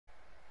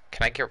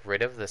Can I get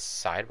rid of the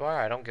sidebar?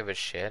 I don't give a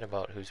shit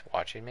about who's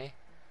watching me.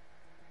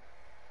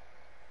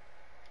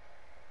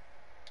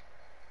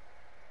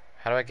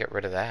 How do I get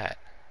rid of that?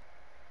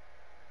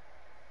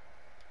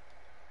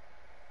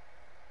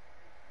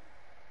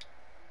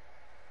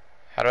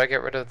 How do I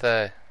get rid of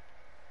the...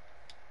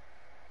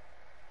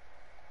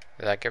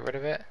 Did that get rid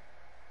of it?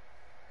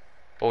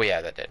 Oh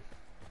yeah, that did.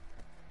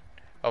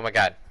 Oh my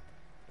god.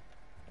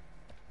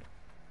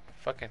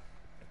 Fucking...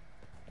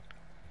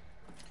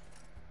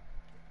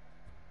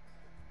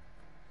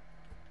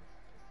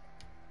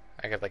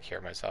 I could like hear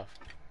myself.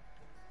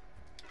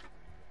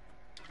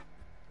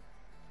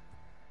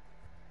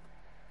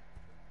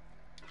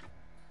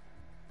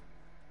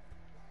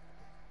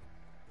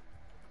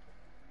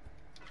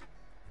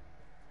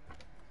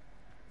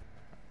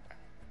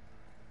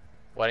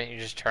 Why didn't you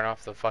just turn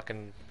off the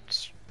fucking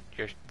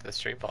the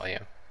stream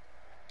volume?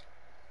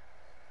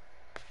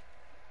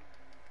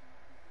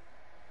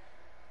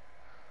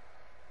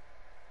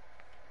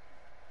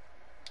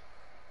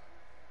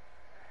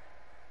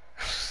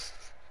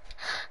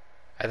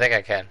 I think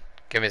I can.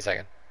 Give me a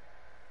second.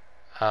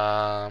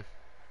 Um,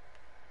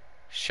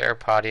 share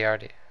potty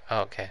already.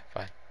 Oh, okay,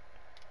 fine.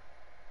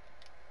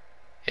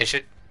 It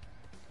should.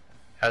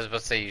 I was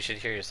about to say you should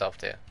hear yourself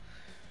too.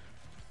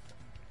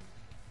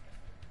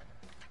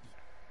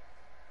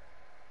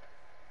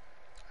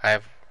 I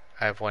have.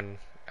 I have one.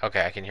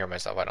 Okay, I can hear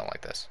myself. I don't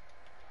like this.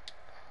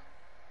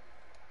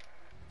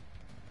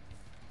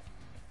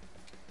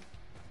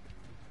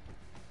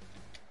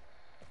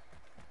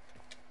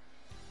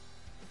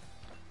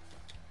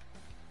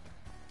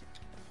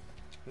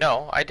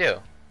 No, I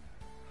do.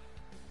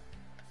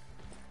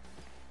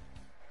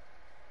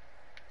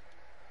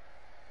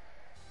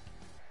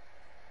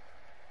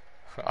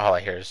 All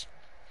I hear is,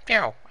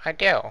 meow, I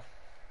do.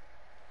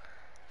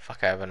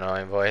 Fuck, I have an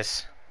annoying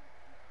voice.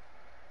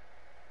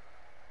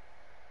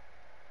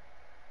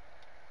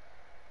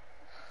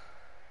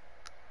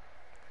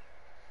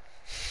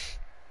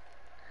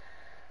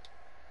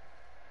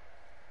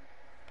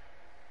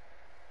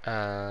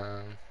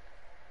 Um.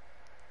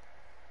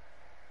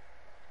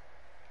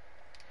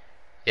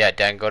 Yeah,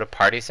 Dan, go to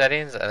party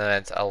settings, and then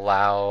it's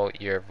allow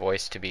your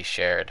voice to be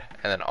shared,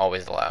 and then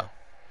always allow.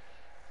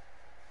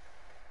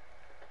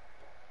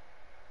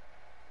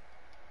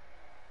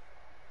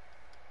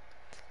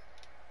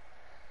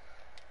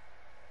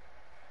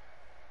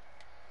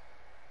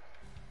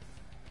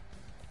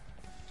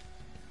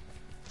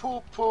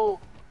 Poo poo.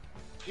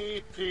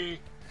 Pee pee.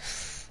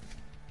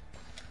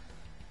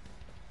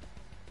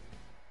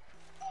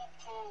 Poo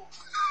poo.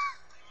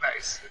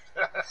 Nice.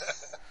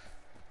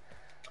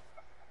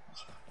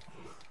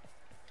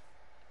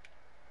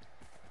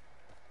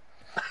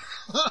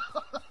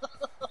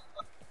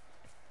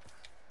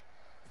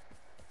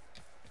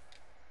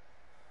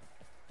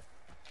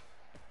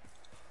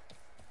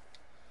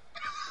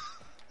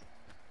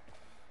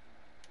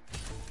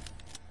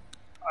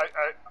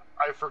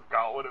 I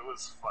forgot when it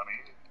was funny.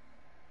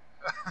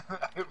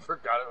 I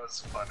forgot it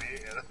was funny,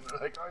 and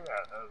I'm like, oh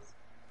yeah, that was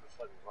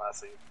fucking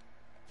classy.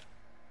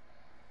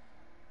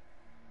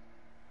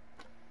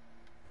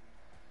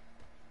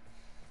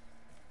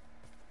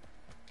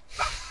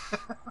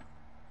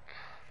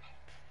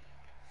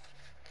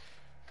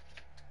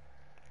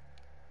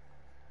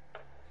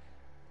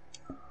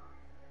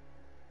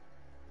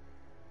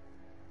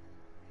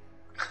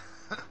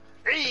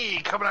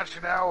 Hey, coming at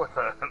you now with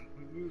a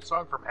new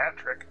song from Hat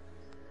Trick.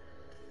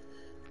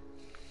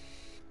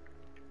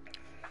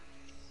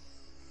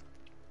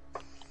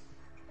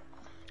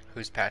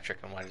 Who's Patrick,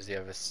 and why does he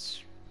have a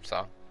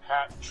song?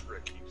 Hat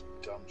Trick, you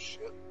dumb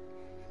shit.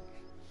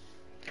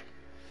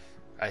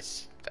 I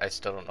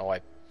still don't know why.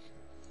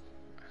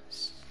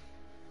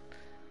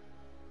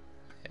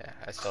 Yeah,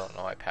 I still don't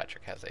know why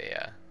Patrick has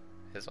a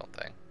his own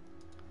thing.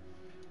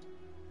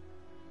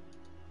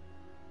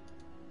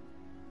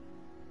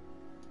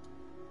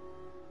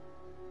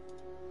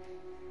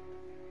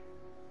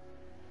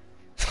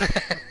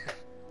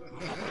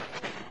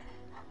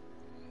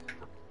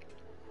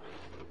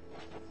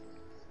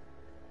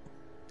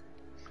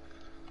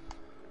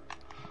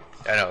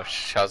 I know,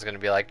 Shaw's gonna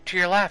be like, to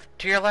your left,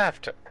 to your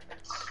left.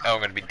 Oh, I'm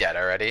gonna be dead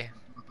already.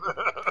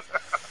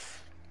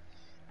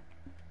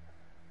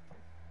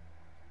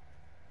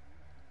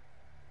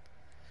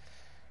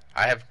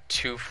 I have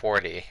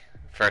 240,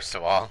 first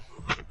of all.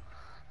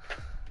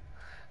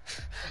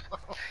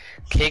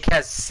 Cake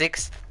has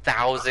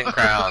 6,000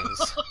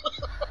 crowns.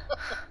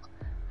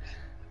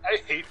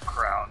 I hate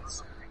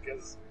crowns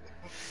because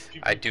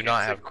I do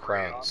not have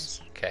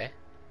crowns. Okay.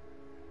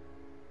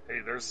 Hey,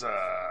 there's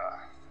a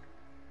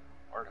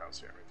art house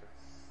here right there.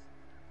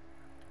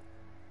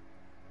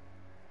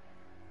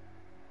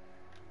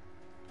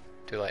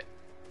 Too late.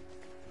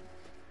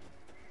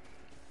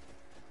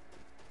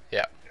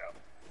 Yeah. Yeah.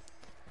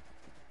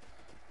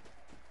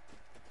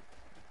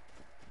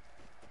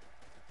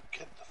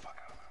 Get the fuck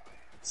out of my way.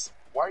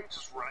 Why are you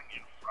just running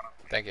in front of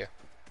me? Thank you.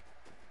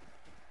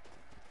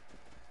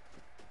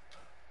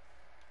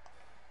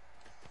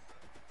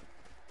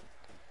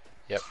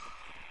 Yep.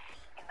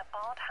 In the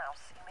barred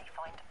house, you may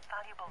find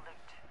Valuable loot.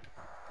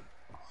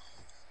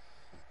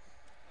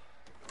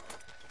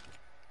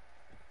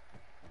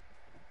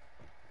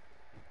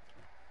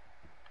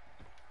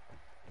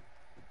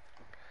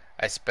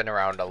 I spin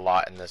around a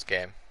lot in this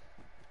game.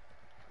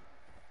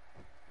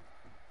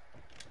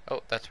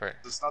 Oh, that's where. Is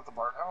this not the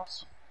Bart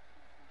house?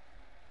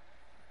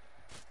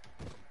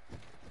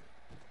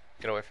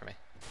 Get away from me.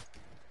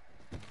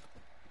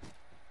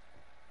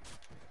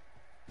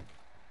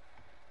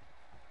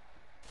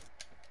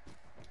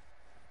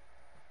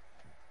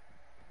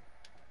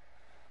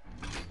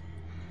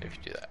 If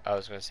you do that. I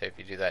was going to say if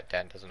you do that,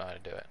 Dan doesn't know how to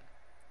do it.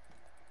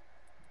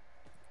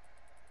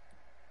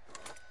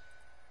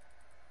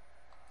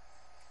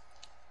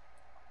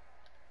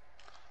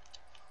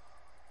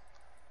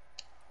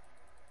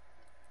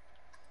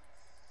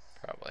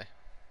 Probably.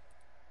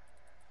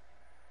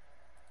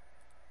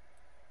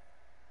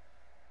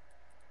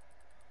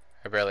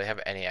 I barely have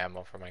any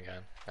ammo for my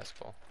gun. That's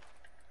cool.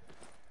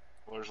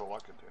 Well, there's a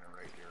luck container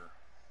right here.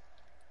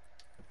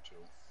 Too.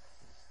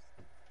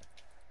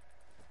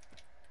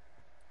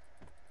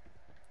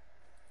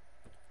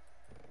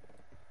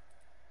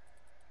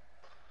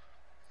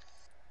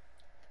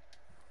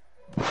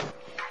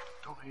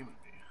 Don't aim at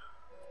me.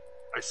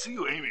 I see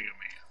you aiming at me.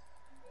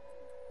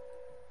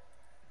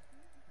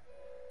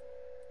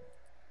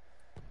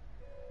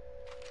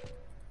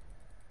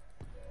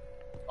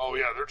 Oh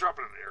yeah, they're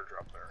dropping an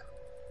airdrop there.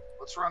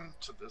 Let's run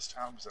to this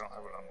town because I don't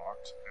have it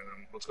unlocked, and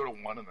then let's go to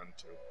 1 and then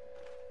 2.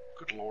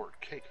 Good lord,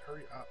 Cake,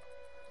 hurry up.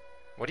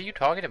 What are you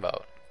talking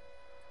about?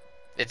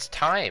 It's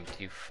timed,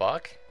 you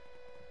fuck.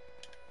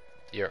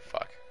 You're a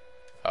fuck.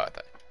 Oh, I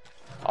thought.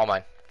 All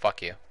mine.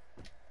 Fuck you.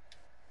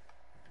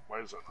 Why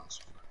is that not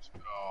so fast?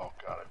 Oh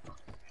god, I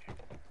fucking hate you.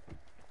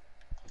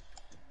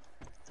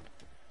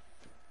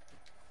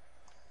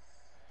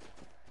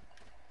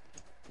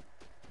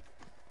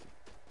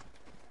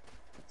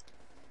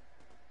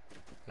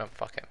 No,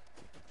 fuck him.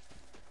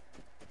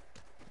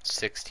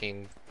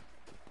 16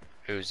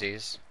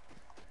 Uzis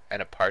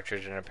and a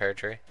partridge in a pear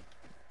tree.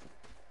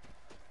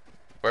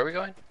 Where are we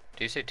going?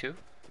 Do you say 2?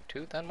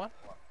 2, then 1?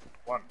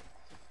 1.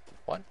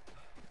 1?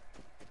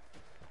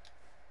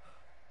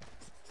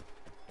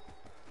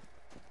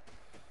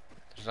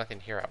 There's nothing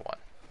here at 1.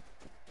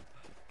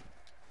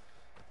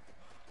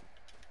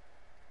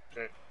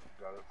 Okay,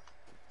 got it.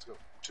 Let's go.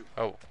 2.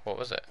 Oh, what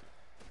was it?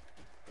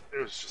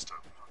 It was just a...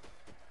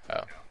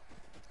 Oh. Yeah.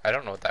 I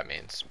don't know what that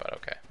means, but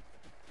okay.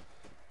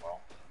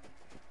 Well...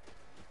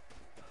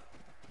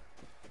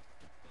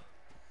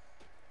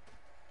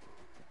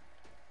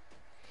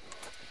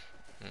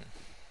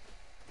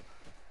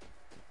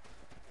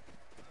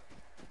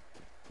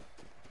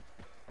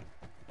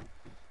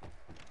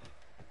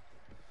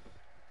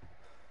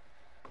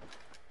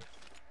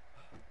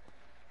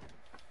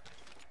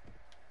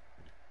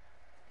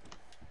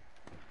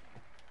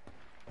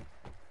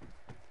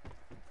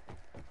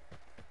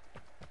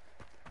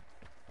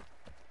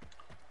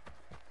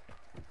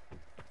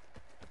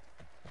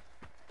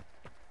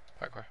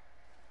 Parkour.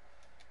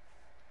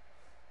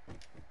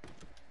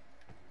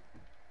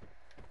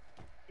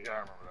 Yeah, I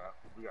remember that.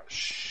 We got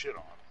shit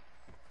on.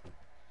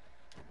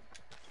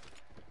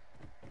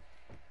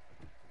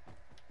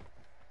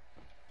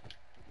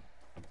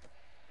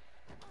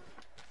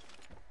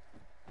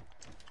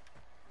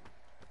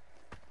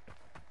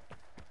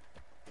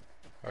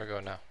 Where are we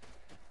going now?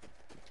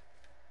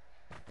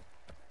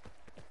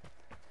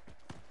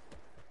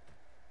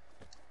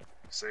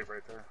 Save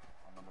right there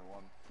on number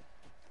 1.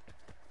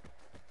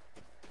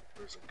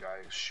 There's a guy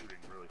shooting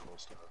really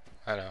close to it.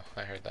 I know,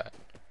 I heard that.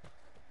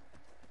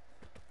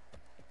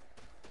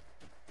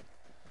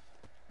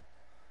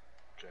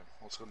 Okay,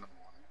 let's go to number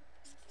 1.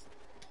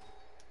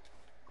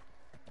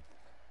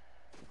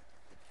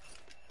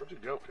 Where'd you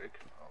go, Cake?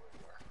 Oh,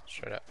 there you are.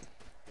 Straight up.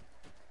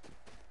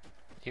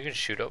 You can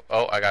shoot up.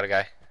 Oh, I got a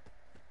guy.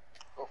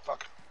 Oh,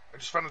 fuck. I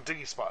just found a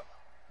diggy spot.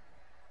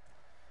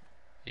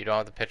 You don't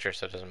have the picture,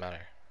 so it doesn't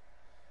matter.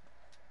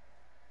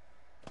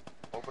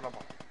 Open up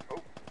on...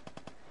 Oh.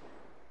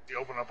 You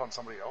open up on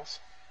somebody else?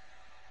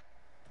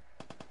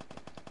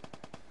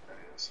 There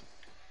he is.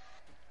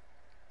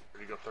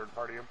 Where'd you go third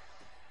party him?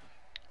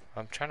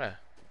 I'm trying to...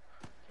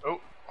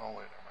 Oh. Oh, wait,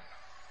 never mind.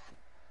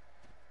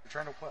 You're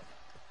trying to what?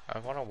 I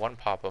want to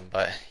one-pop him,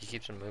 but he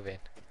keeps on moving.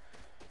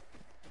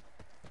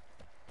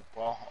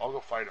 Well, I'll go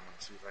fight him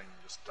and see if I can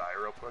just die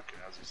real quick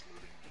as he's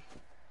looting me.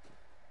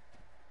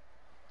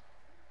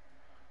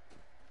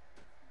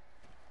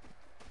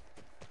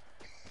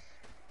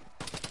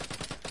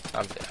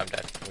 I'm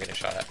dead. I'm getting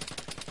shot at.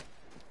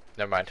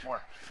 Never mind.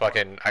 More.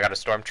 Fucking, I got a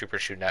stormtrooper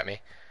shooting at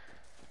me.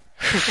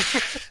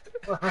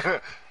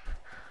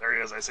 There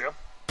he is, I see him.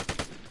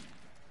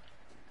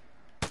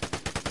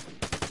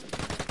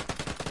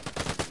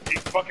 He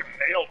fucking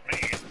nailed me.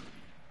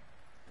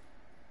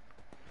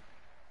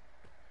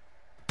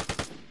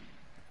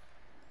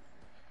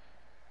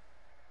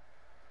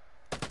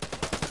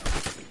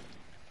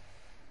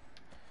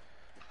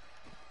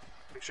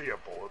 Make sure you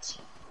have bullets.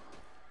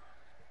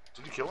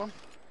 Did you kill him?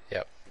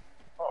 Yep.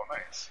 Oh,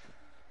 nice.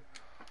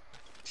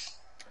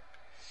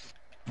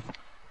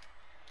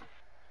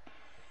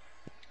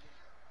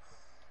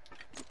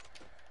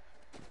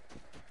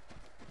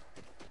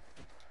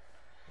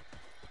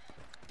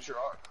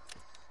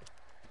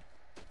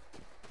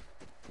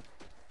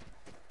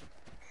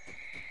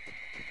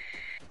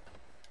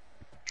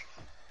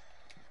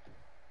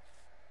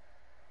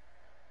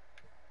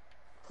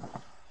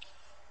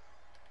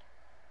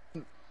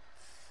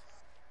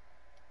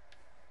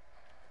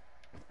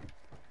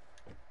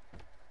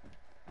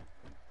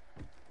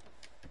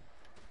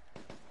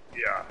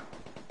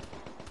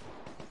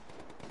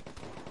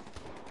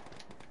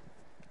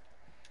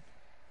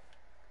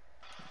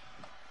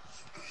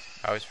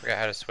 always forget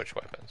how to switch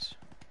weapons.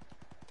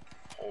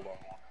 Hold on.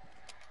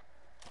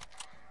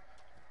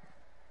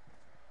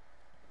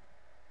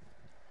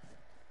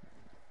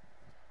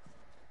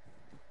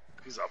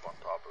 He's up on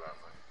top of that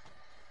thing.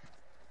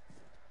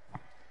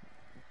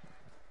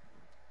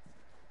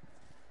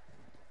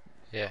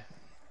 Yeah.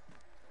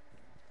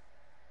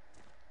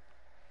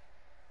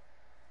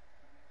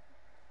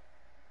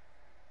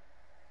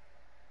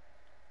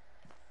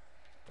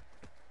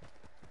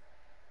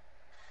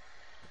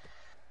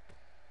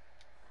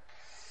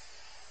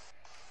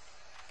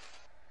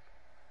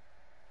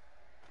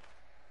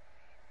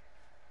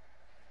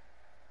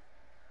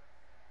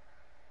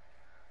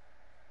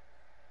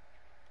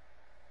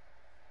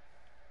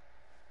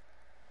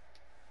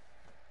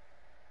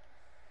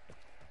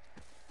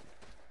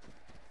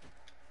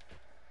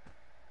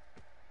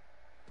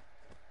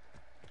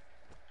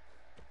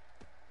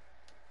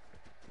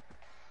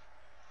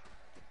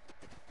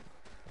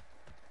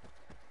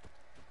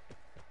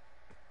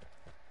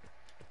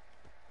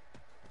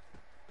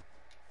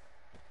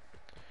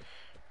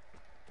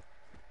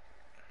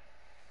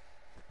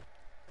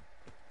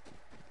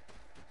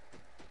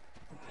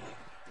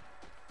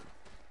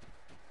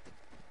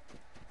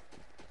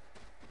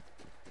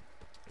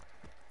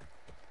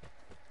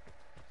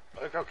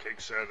 I like how Cake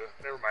said,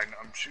 never mind,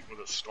 I'm shooting with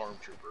a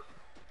stormtrooper.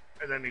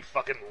 And then he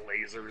fucking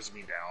lasers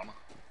me down.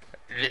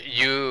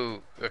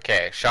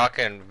 Okay, Shock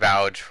can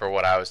vouch for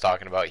what I was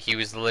talking about. He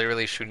was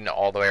literally shooting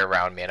all the way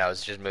around me and I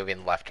was just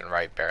moving left and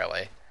right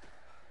barely.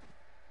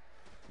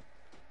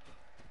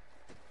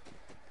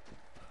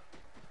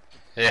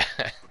 Yeah.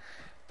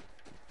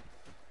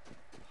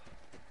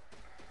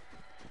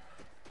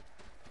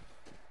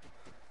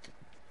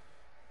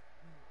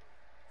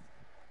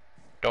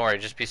 Don't worry,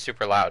 just be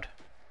super loud.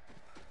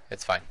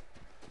 It's fine.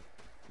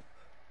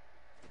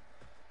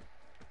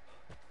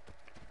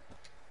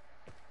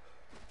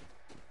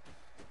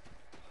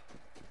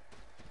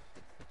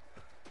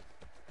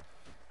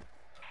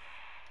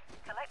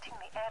 Collecting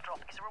the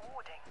airdrop is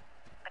rewarding,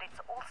 but it's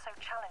also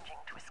challenging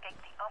to escape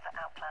the other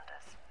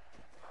Outlanders.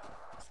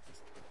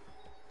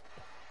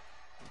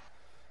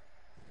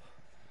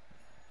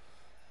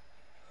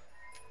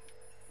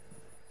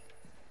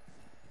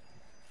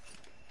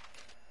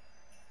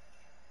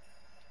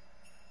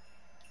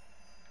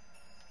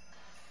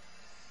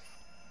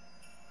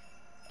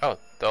 Oh,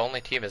 the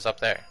only team is up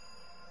there.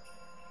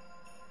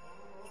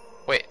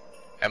 Wait,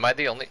 am I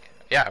the only...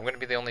 Yeah, I'm gonna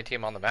be the only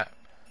team on the map.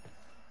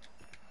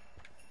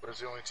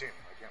 Where's the only team?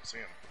 I can't see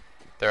him.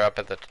 They're up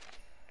at the...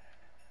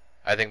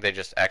 I think they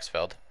just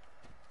exfilled.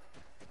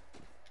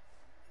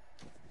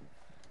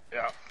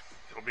 Yeah,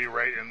 it'll be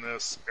right in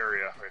this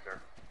area right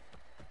there.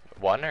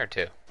 One or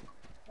two?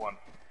 One.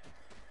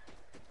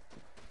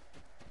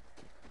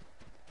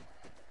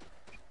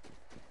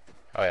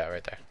 Oh yeah,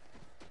 right there.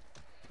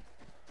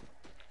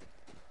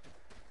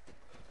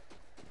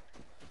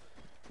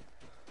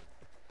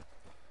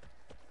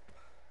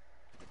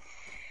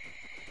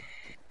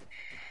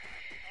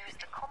 Use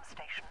the comm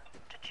station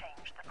to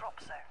change the drop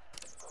zone.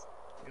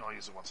 You can only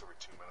use it once every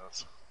 2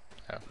 minutes.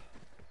 Oh.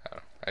 Oh,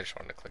 I just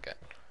wanted to click it.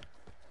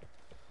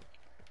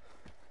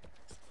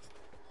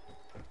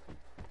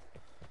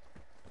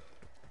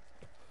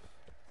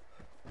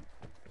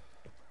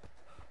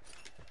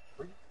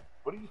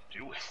 What are you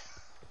doing?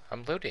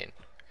 I'm looting.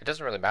 It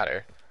doesn't really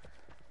matter.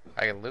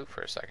 I can loot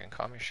for a second.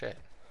 Calm your shit.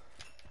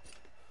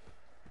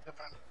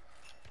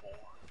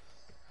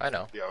 I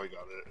know. Yeah, we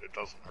got it. It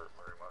doesn't hurt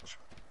very much.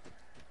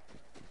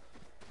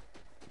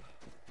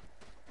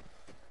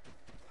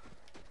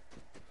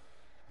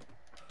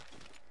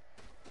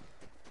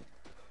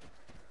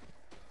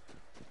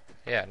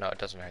 Yeah, no, it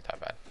doesn't hurt that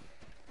bad.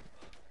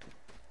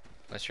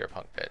 Unless you're a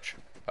punk bitch.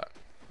 But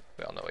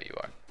we all know what you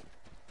are.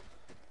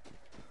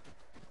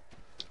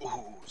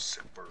 Ooh,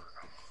 sick burn.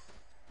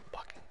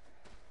 Fucking.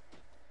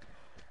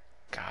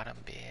 Got him,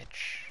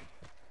 bitch.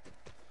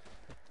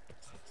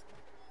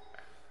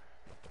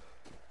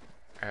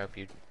 I hope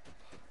you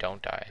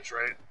don't die. It's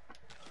right.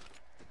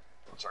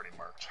 It's already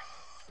marked.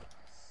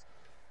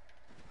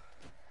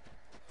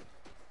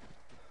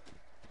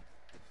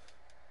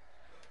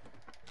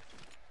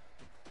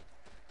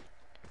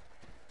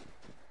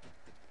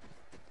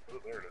 Oh,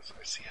 there it is.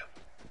 I see it.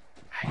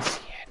 I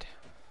see it.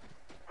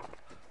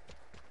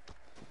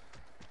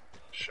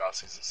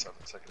 Chassis is 7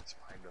 seconds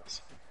behind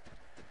us.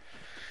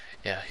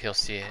 Yeah, he'll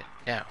see it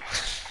now.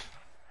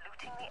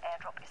 Looting the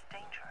airdrop is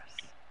dangerous.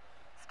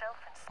 Stealth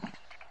and speed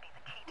can be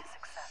the key to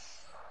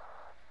success.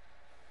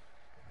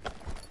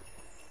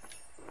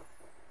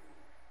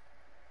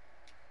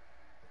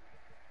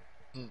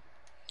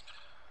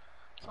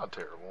 Not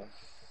terrible.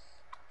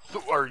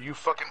 Are you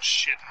fucking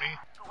shitting me?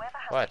 Whoever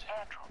has What? the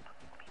airdrop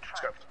will be It's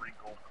tracked. got 3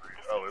 gold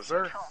crates. This Oh, gives is you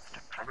a there? chance to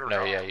track I've never No,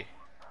 got yeah. one.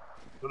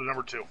 Go to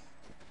number 2.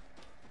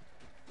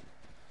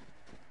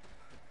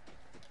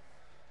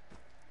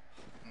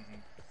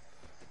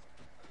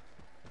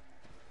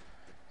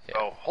 Yeah.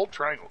 Oh, hold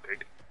triangle,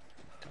 Cake.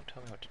 Don't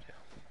tell me what to do.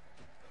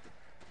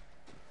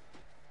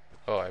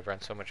 Oh, I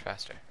run so much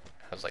faster.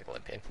 I was like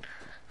limping.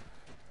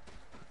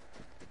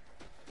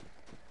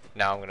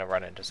 now I'm gonna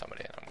run into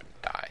somebody and I'm gonna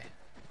die.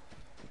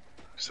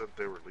 You said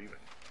they were leaving.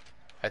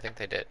 I think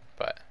they did,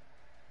 but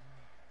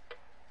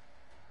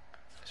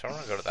I don't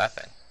want to go to that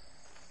thing.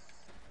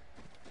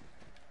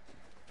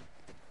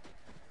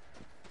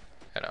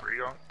 I know. Where are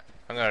you going?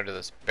 I'm gonna do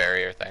this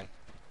barrier thing.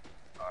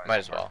 Might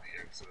as well.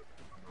 The exit,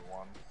 number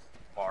 1.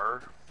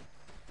 Bar.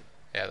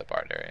 Yeah, the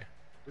bar area.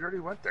 We already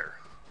went there.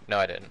 No,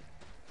 I didn't.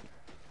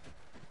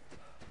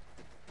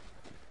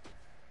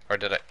 Or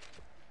did I?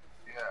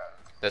 Yeah.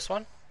 This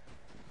one?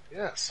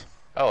 Yes.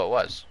 Oh, it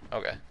was.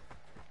 Okay.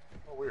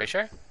 Oh, Are weird. you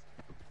sure?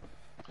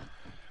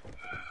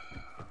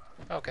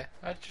 Okay.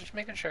 I was just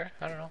making sure.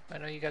 I don't know. I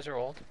know you guys are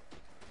old.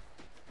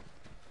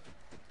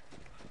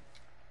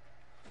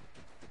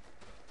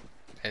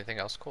 Anything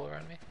else cool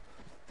around me?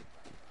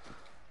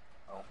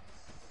 Oh.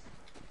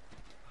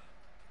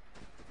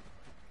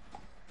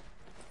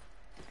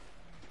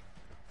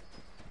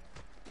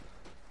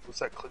 What's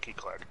that clicky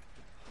clack?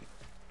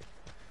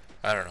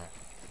 I don't know.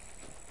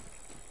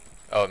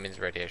 Oh, it means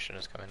radiation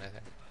is coming, I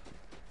think.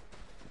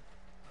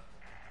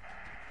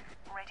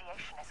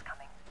 Radiation is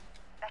coming.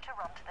 Better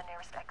run to the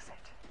nearest exit.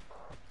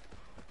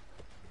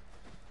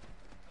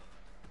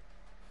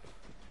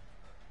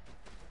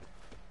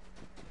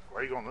 Why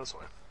are you going this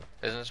way?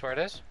 Isn't this where it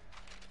is?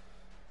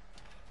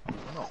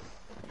 No.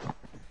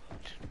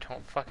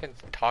 Don't fucking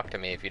talk to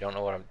me if you don't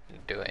know what I'm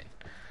doing.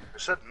 I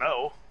said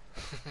no.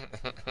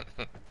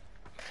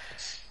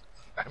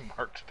 I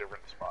marked a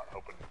different spot,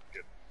 hoping to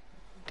get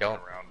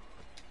Don't around.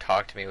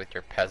 talk to me with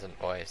your peasant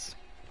voice.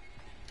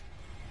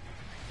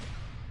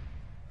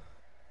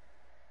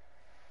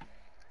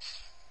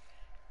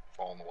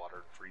 Fall in the water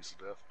and freeze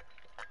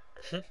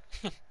to death.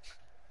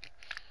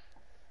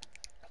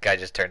 Guy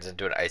just turns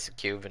into an ice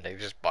cube and they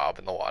just bob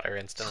in the water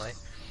instantly.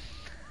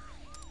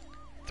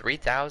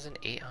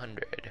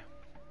 3,800.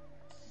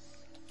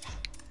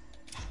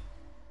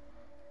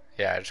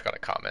 Yeah, I just got a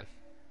comment.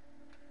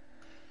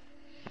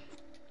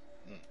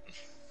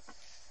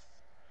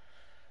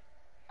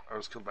 I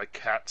was killed by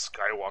Cat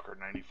Skywalker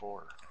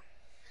 94.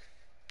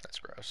 That's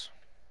gross.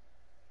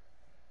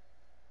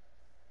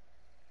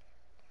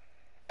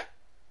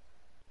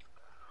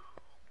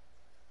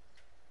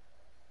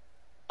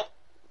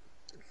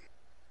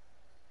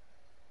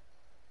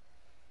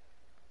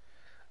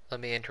 Let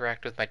me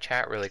interact with my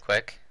chat really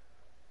quick.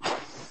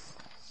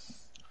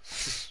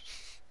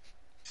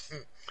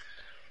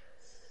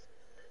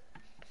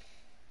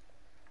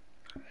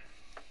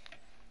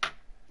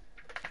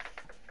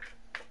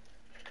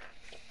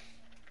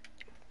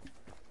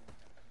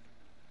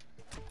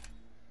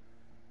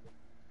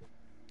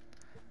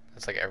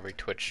 That's like every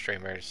Twitch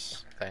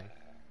streamer's thing.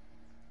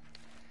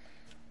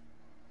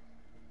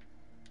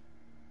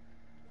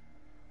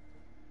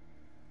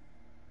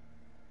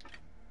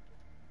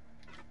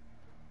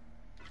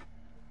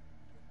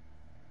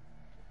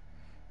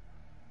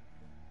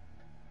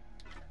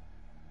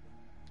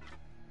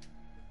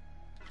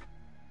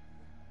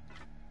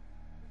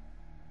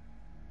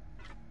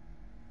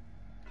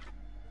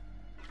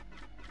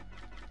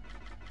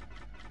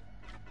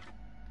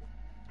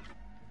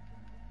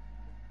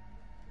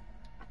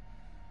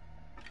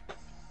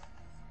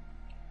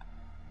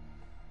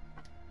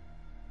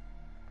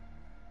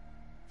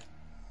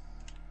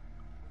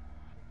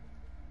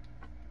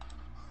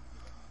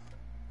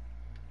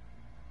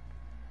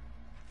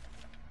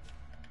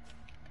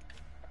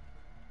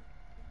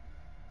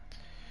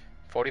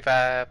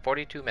 "45,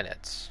 42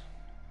 minutes.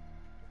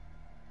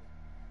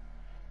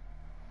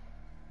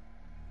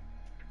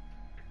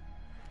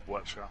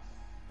 What, Shaw?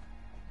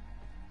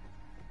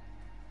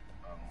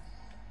 Oh.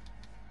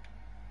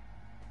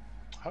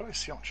 How do I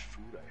see how much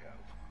food I have?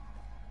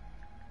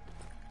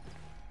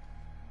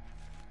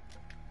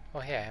 Oh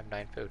hey, I have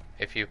 9 food.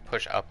 If you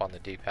push up on the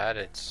D-pad,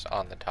 it's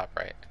on the top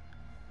right.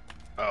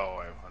 Oh,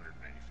 I have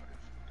 195 food.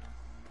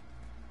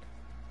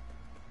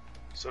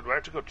 So do I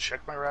have to go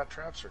check my rat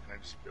traps, or can I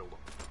just build them?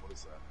 What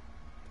is that?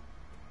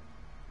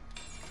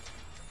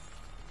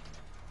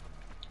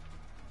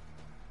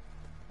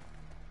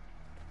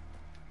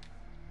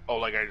 Oh,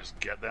 like I just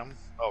get them?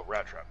 Oh,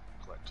 rat trap.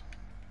 Collect.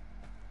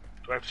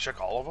 Do I have to check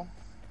all of them?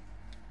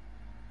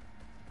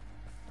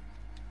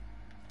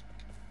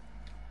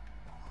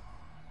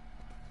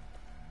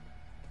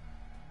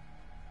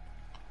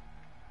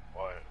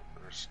 Well,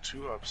 there's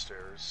 2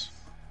 upstairs.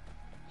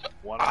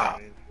 1 in the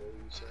main floor,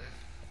 you say?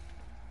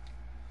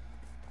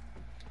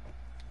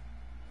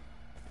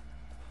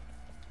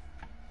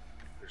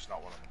 There's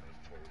not one on the main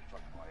floor. You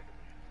fucking lied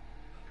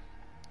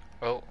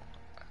to me. Oh,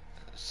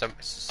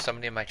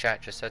 somebody in my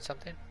chat just said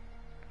something?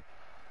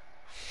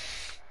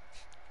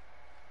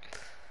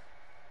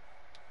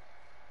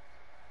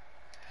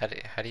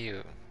 How do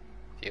you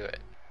view it?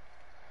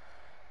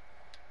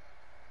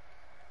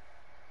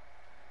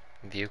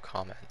 View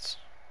comments.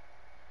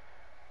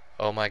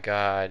 Oh my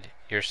god,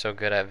 you're so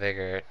good at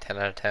Vigor. 10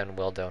 out of 10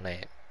 will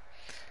donate.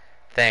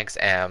 Thanks,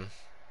 Am.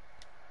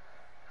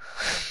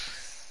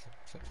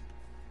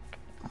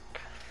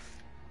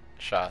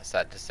 Shaw,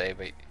 sad to say,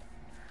 but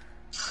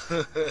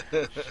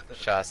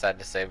Shaw, sad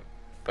to say,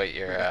 but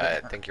your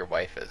I think your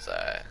wife is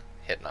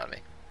hitting on me.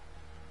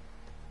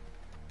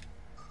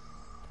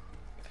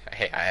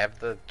 Hey, I have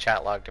the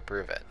chat log to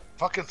prove it.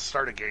 Fucking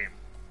start a game.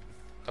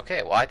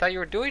 Okay, well I thought you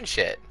were doing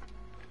shit.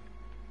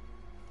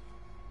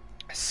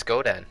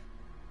 Skoden.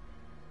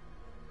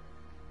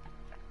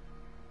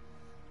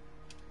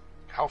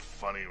 How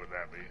funny would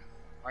that be?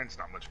 Mine's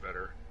not much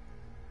better.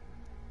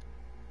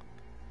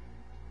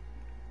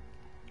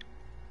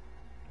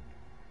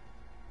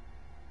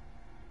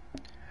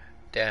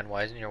 Dan,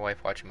 why isn't your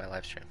wife watching my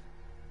live stream?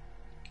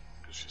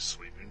 Because she's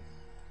sleeping.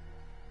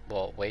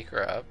 Well, wake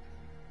her up.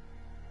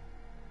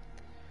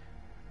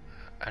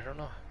 I don't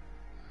know.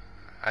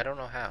 I don't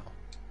know how.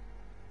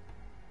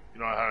 You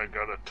know how to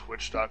go to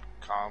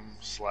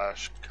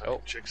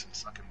twitch.com/cutting chicks and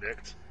sucking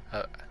dicks?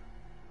 Uh,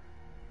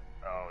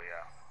 Oh,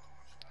 yeah.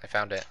 I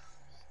found it.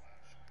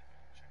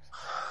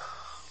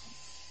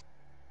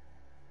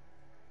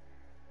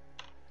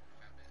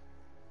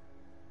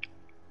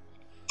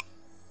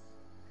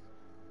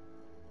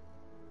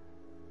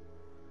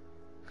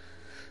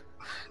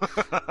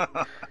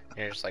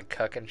 You're just like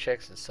cucking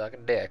chicks and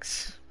sucking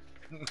dicks.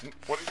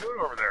 What are you doing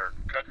over there?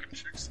 Cucking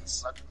chicks and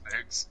sucking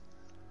dicks?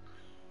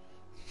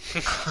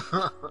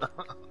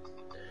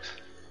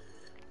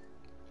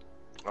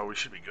 Oh, we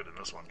should be good in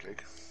this one,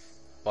 Cake.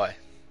 Why?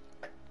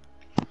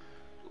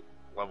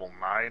 Level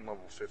 9,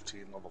 level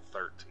 15, level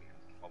 13.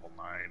 Level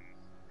 9,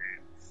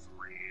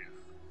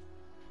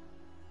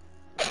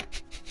 8, 3.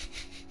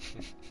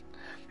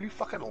 You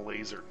fucking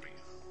lasered me.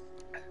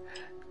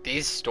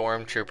 These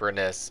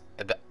stormtrooperness.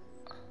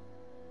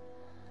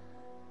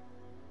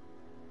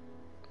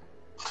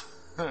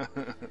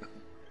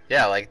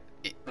 Yeah, like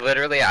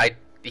literally,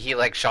 he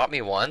like shot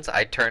me once.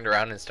 I turned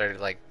around and started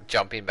like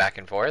jumping back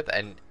and forth,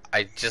 and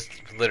I just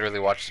literally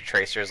watched the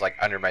tracers like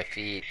under my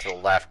feet, to the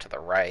left, to the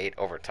right,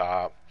 over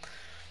top.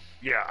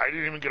 Yeah, I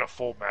didn't even get a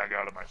full mag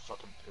out of my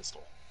fucking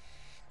pistol.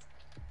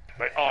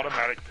 My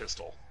automatic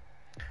pistol.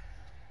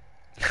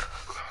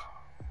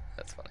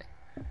 That's funny.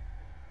 Yeah,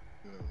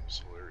 it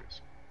was hilarious.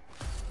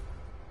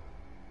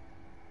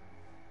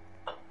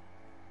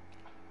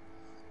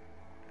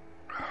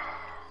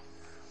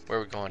 Where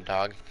are we going,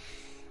 dog?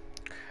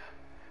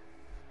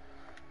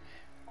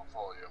 I'll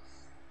follow you.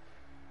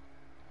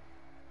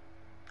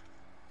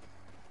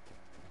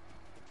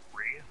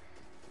 3.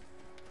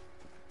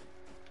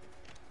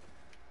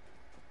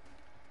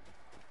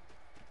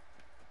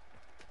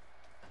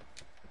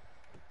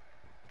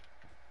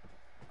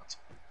 That's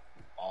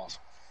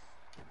awesome.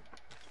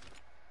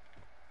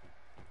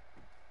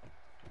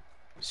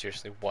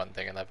 Seriously, one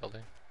thing in that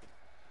building.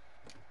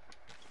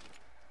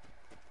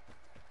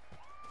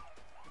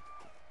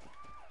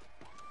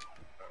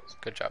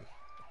 Good job.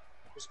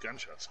 There's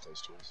gunshots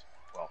close to us.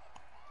 Well,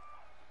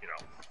 you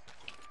know.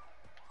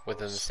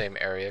 Within the close. same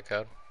area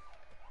code.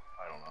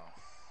 I don't know.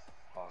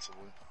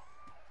 Possibly.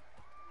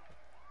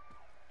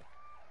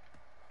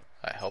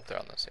 I hope they're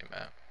on the same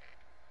map.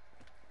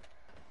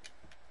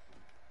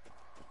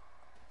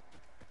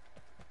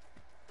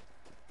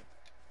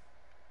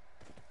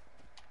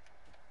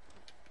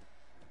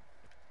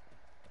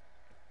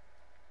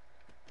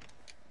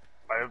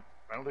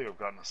 I don't think I've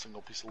gotten a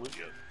single piece of loot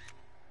yet.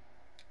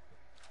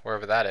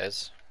 Wherever that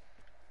is.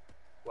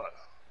 What?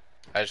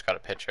 I just got a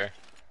picture,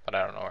 but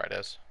I don't know where it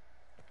is.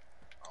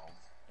 Oh.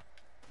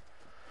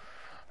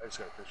 I just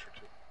got a picture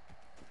too.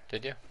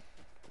 Did you?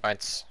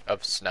 Mine's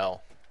of snow.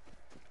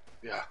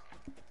 Yeah.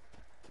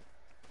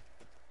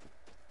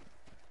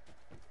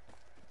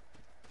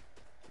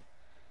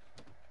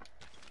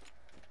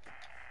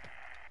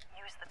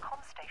 Use the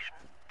comm station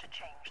to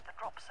change the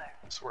drop zone.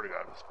 I swear to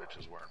God, this bitch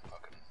is wearing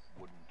fucking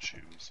wooden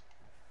shoes.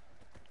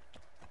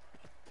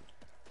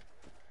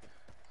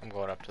 I'm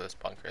going up to this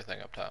bunker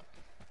thing up top.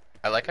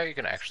 I like how you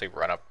can actually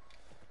run up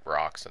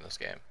rocks in this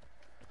game.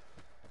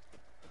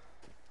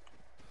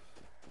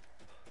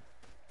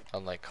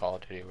 Unlike Call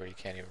of Duty, where you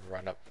can't even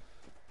run up.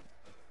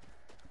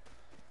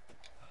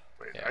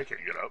 Wait, Yeah. I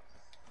can't get up.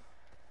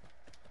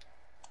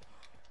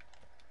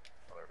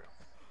 Oh, there we go.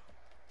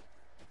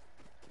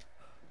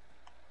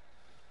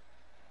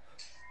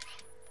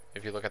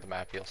 If you look at the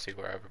map, you'll see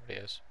where everybody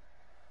is.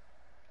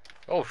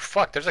 Oh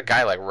fuck, there's a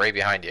guy like right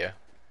behind you.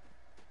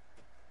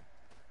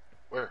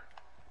 Where?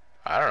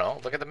 I don't know,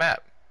 look at the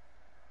map.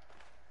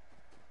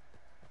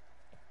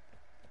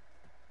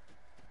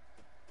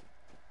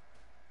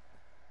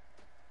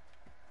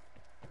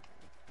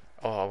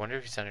 Oh, I wonder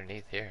if he's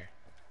underneath here.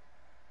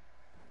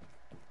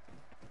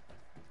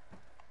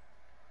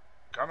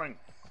 Coming.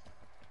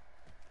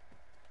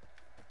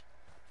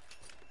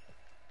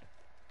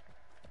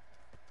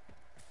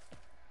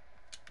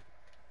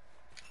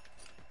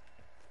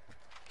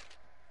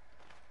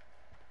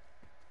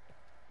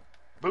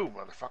 Boom,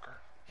 motherfucker.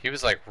 He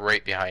was like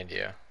right behind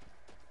you.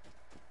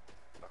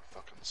 Not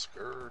fucking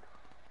scared.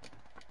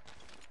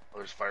 Oh,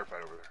 there's a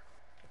firefight over there.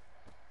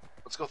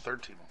 Let's go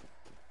third team.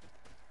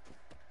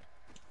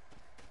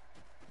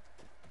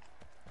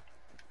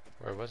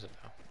 Where was it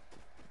though?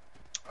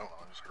 I don't know,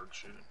 I just heard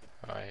shooting.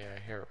 Oh yeah,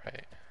 you're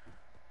right.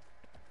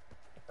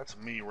 That's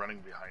me running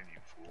behind you,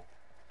 fool.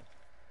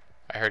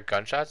 I heard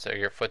gunshots. Or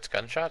your foot's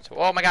gunshots.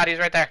 Oh my god, he's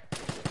right there.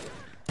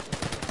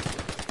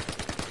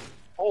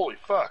 Holy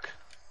fuck.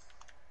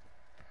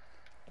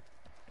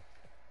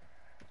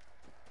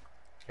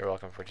 You're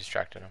welcome for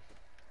distracting him.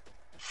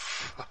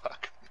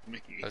 Fuck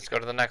me. Let's go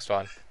to the next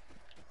one.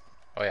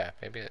 Oh yeah,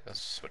 maybe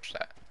let's switch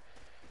that.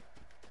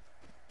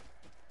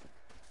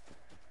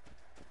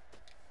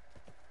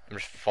 I'm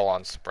just full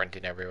on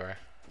sprinting everywhere.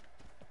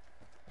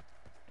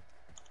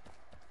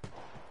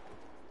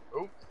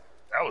 Oh,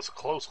 that was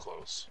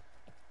close.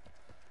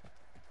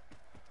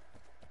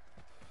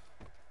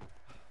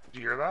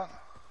 Did you hear that?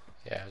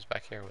 Yeah, it was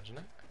back here, wasn't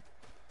it?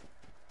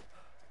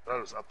 That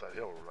was up that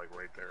hill, like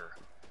right there.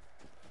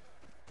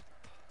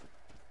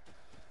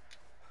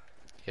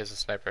 He has a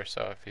sniper,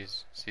 so if he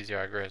sees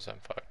your aggros, I'm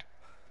fucked.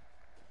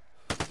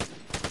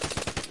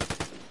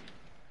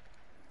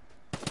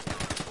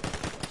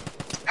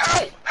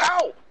 How?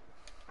 How?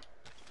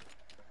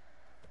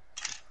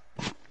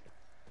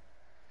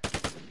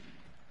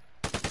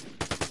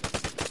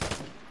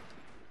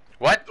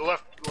 What? The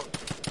left.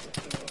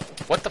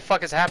 What the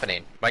fuck is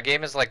happening? My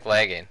game is like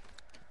lagging.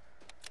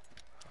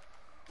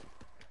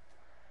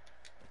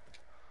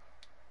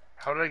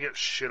 How did I get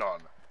shit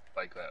on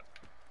like that?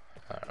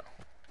 I don't know.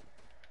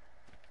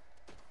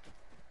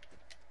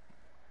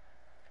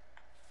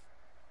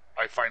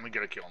 I finally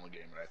get a kill in the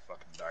game and I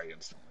fucking die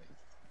instantly.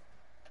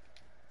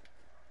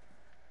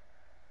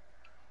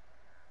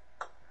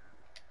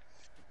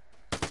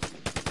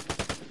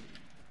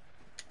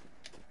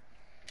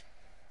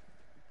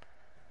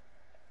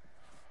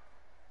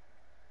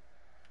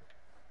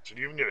 Did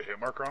you even get a hit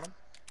marker on him?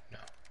 No.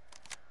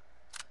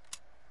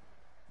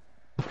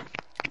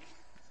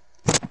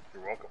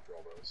 You're welcome for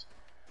all those.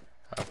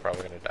 I'm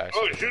probably gonna die.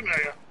 Oh, soon. he's shooting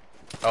at you.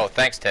 Oh,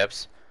 thanks,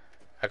 Tips.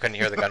 I couldn't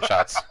hear the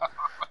gunshots.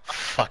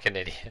 Fucking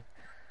idiot.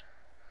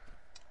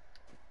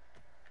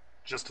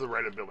 Just to the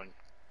right of the building.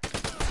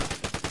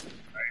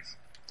 Nice.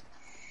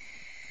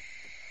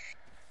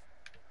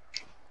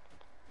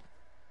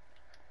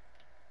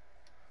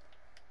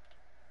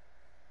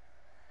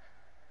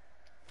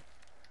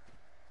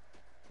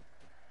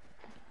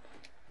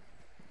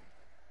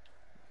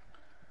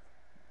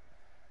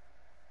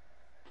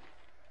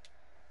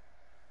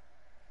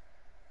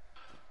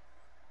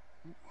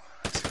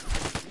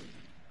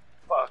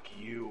 Fuck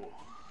you.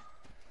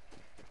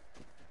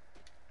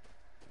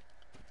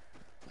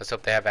 Let's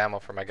hope they have ammo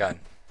for my gun.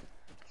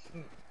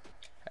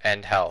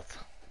 And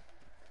health.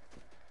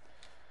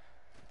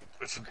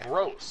 It's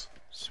gross.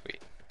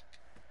 Sweet.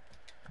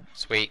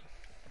 Sweet.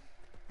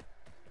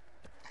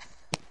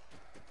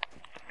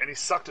 And he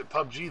sucked at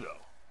PUBG though.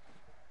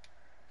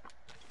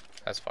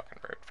 That's fucking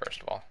rude,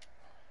 first of all.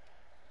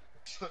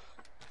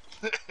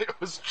 It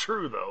was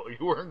true though.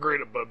 You weren't great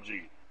at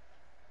PUBG.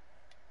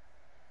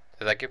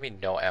 Did that give me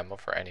no ammo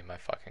for any of my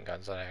fucking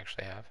guns that I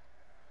actually have?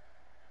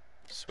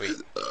 Sweet.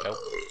 Nope.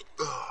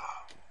 Let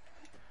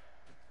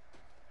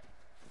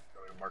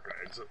me mark an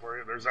exit for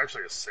you. There's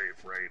actually a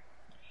safe right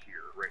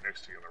here, right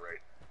next to you on the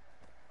right.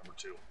 Number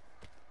 2.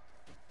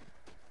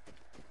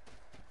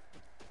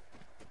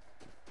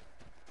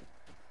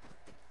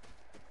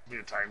 Be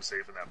a time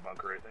safe in that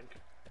bunker, I think.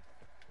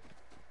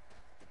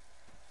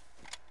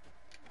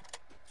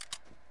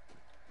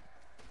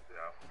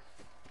 Yeah.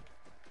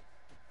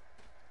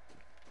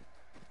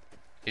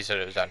 You said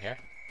it was down here?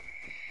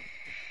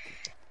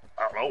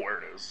 I don't know where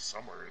it is.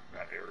 Somewhere in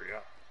that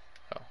area.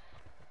 Oh.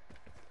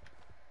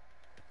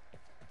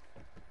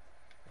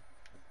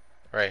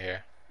 Right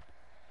here.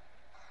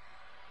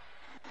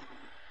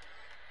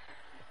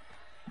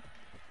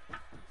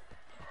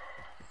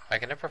 I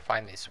can never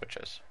find these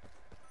switches.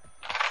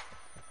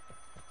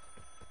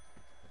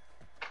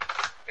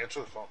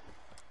 Answer the phone.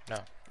 No.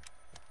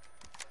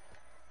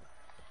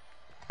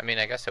 I mean,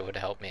 I guess it would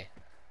help me.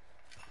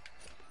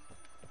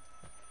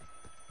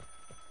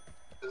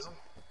 Isn't?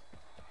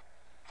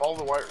 Follow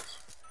the wires.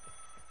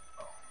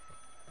 Oh.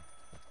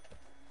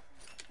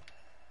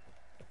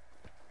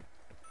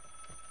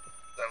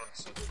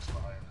 7-6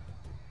 behind.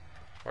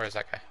 Where is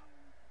that guy?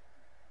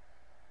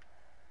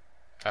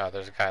 Oh,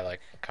 there's a guy,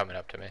 like, coming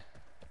up to me.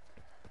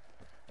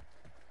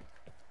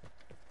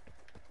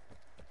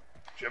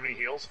 Do you have any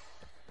heals?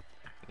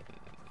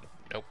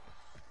 Nope.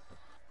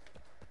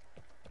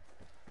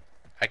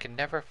 I can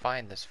never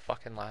find this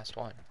fucking last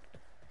one.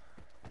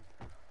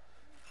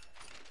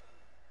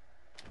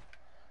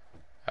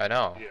 I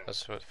know. Yeah.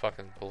 That's what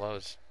fucking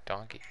blows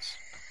donkeys.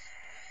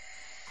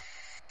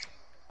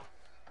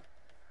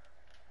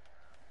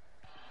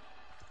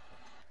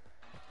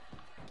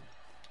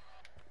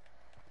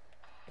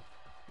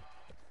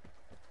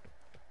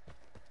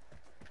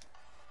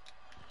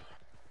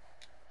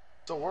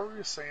 So what were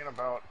you saying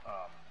about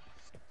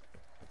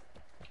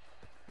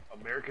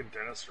American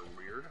dentists are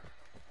weird?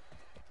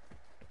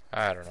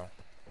 I don't know.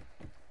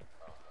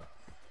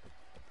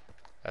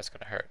 That's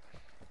gonna hurt.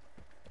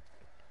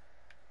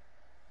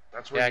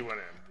 That's where Yeah, you went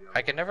in.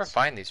 I can never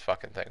find these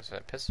fucking things, and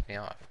it pisses me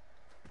off.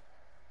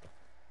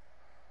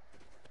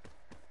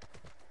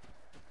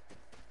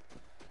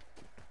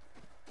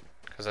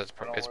 Because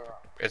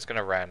it's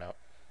gonna run out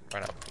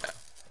now.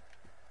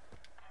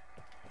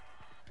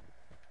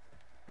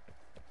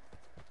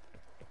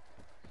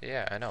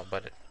 Yeah, I know,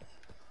 but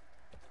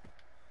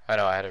I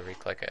know I had to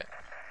re-click it.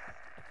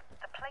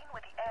 The plane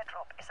with the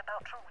airdrop is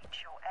about to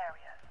reach your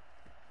area.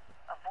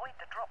 Avoid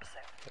the drop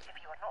zone if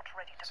you are not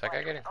ready to Is that guy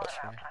fight getting with close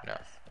other to me? No.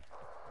 Outlanders.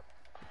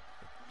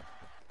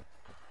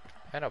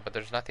 I know, but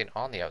there's nothing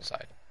on the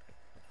outside.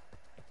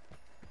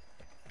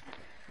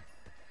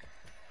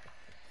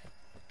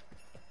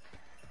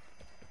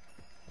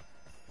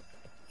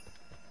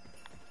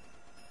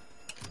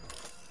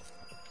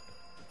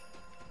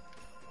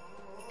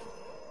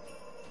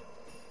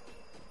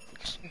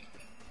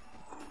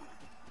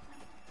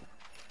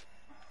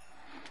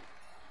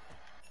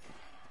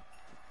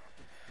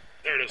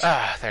 There it is.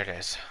 Ah, there it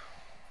is.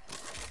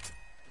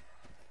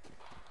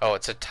 Oh,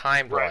 it's a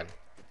timed Right. one.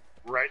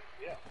 Right.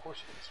 Yeah, of course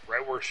it is.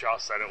 Right where Shaw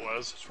said it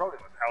was. It's probably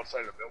on the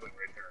outside of the building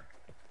right there.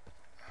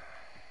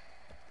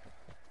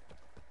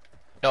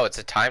 No, it's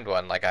a timed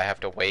one. Like, I have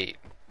to wait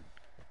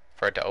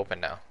for it to open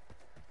now.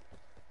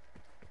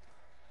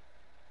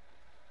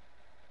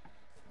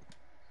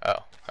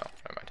 Oh,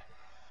 never mind.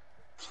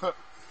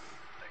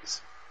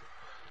 Thanks.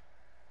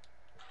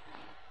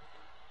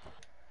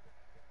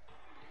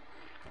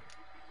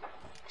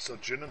 So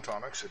gin and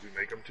tonics, if you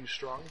make them too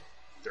strong,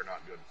 they're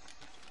not good.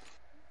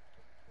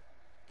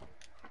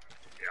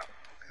 Yeah.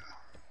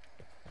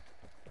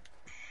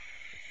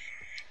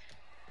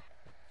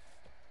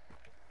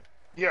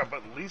 Yeah,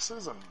 but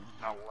Lisa's a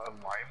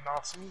lime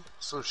Nazi,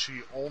 so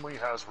she only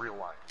has real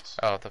limes.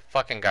 Oh, the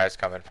fucking guy's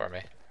coming for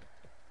me.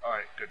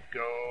 Alright, good.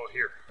 Go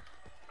here.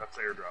 That's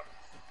the airdrop.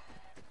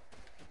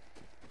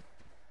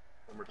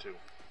 Number 2.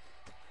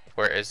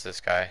 Where is this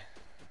guy?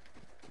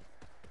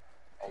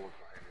 I'll look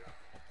behind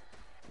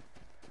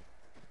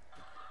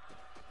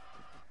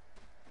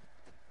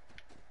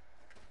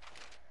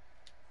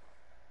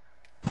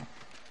you.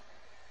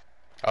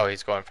 Oh,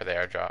 he's going for the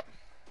airdrop.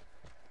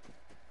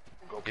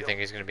 Go Do you kill think him.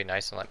 he's gonna be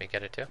nice and let me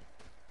get it too?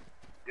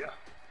 Yeah.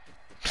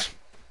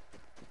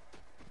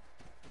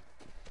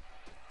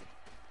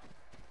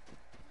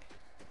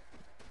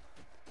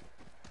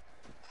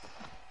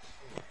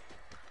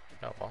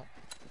 No, well.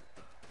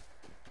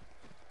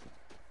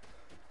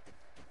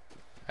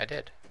 I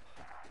did.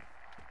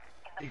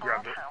 In He the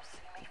grabbed it. farmhouse,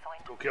 you may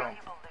find Go kill him.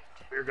 valuable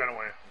loot. Put your gun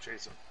away and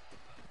chase him.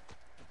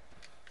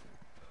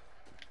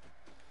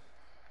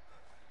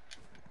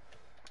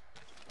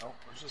 Oh,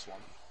 there's just one.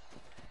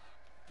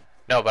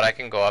 No, but I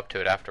can go up to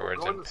it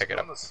afterwards Go in and this, pick it go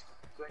up. in this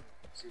thing.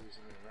 See if there's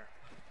anything there.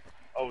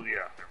 Oh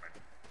yeah, never mind.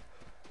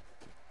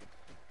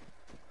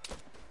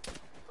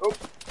 Oh,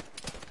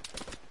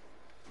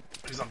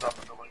 he's on top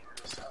of the building. We're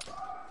just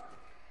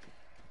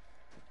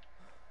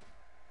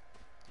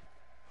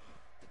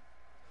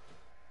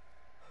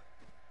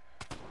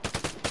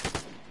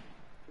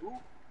Ooh.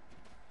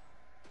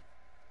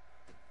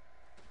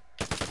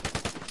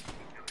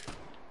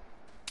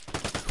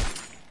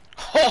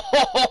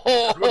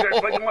 Okay,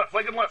 flanking left,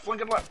 flanking left,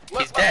 flanking left.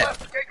 Left, He's dead.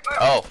 Left, okay,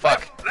 left, Oh,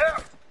 fuck.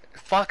 Left.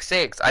 Fuck's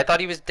sakes, I thought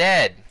he was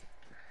dead.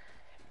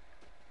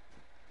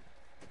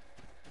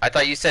 I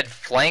thought you said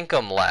flank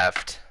him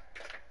left.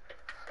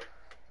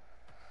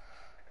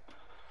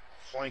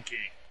 Flanking.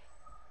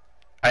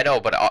 I know,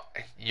 but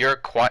you're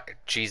quiet.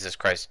 Jesus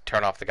Christ,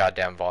 turn off the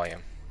goddamn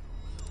volume.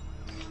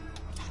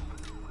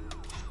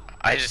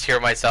 I just hear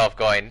myself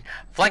going,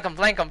 flank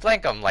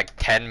him, like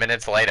 10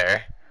 minutes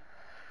later.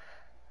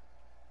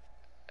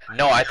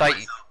 No, I thought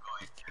you...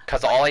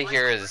 Because all I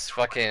hear is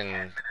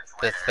fucking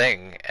the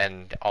thing,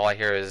 and all I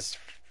hear is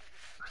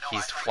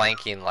he's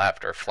flanking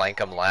left, or flank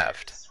him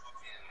left.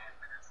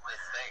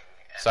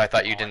 So I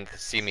thought you didn't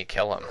see me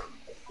kill him.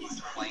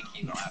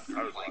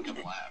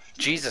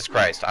 Jesus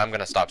Christ, I'm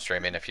gonna stop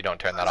streaming if you don't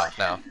turn that off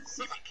now.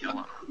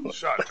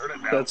 Shot, turn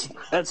it down.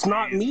 That's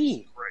not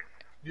me. Right.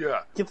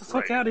 Yeah. Get the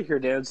fuck right. out of here,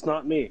 Dad. It's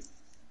not me.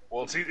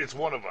 Well, it's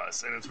one of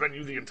us, and it's been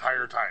you the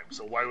entire time,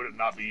 so why would it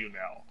not be you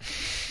now?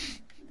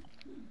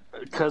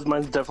 Because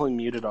mine's definitely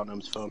muted on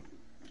his phone.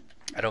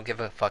 I don't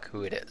give a fuck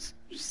who it is.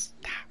 Just...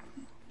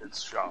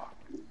 It's Shaw.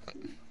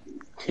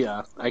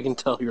 Yeah, I can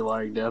tell you're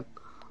lying, Dad.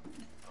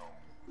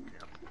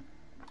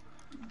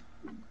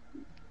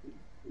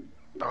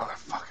 Oh, that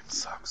fucking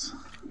sucks.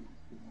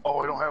 Oh,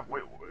 I don't have...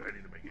 Wait, I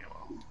need to make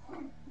ammo.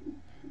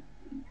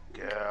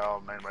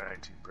 Gal,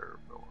 9x19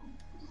 parabellum.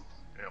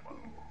 Ammo.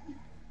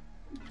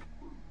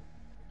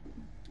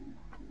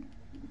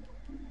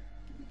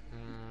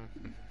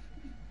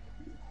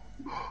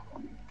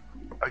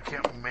 I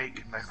can't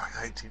make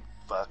 9x19.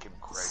 Fucking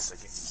Christ, I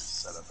can't use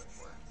this setup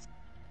anywhere.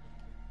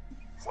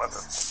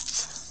 Weapon.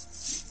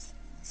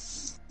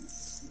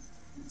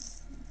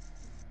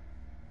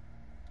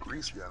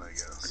 Grease gun, I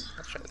guess.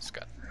 Let's try this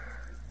gun.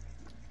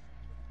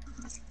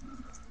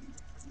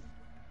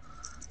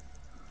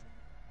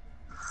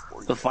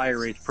 The fire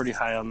rate's pretty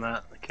high on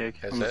that, the kick.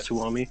 Is on the it?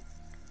 Suomi.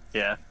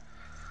 Yeah.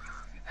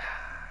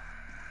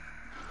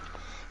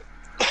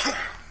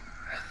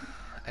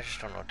 I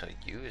just don't know what to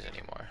use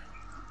anymore.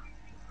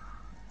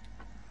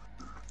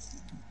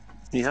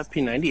 You have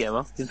P90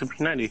 ammo. Use a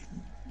P90.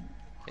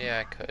 Yeah,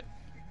 I could.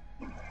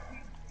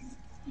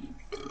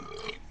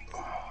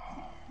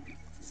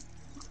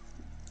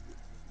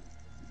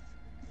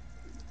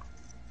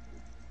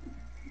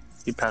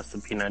 He passed the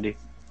P90.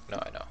 No,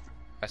 I know.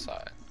 I saw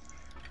it.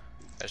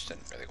 I just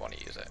didn't really want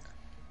to use it.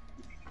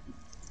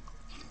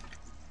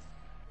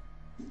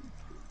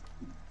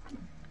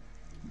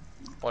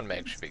 One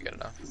meg should be good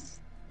enough.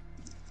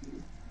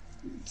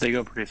 They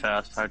go pretty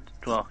fast.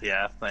 Well,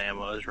 yeah, the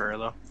ammo is rare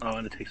though. Oh,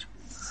 and it takes.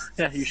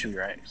 Yeah, you should be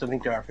right. Because I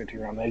think there are 50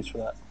 round eggs for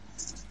that.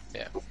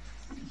 Yeah.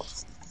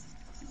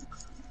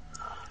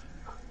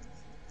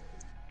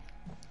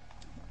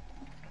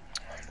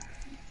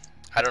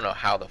 I don't know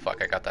how the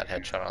fuck I got that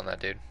headshot on that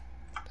dude.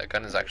 That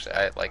gun is actually,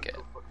 I like it.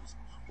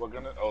 What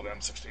gun? Oh, the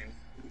M16.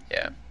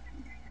 Yeah.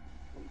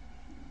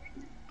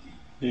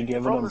 Did you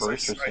have it on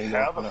burst or I single?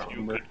 have I a don't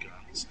few remember. good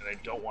guns, and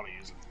I don't want to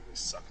use them because they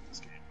suck in this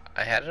game.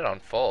 I had it on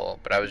full,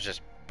 but I was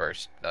just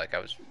burst, like I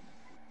was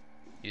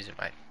using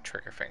my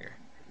trigger finger.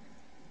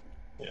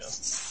 Yeah.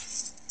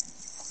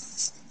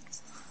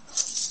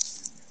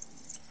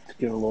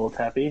 Give it a little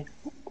tappy.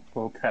 A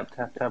little tap,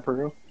 tap,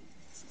 tapper.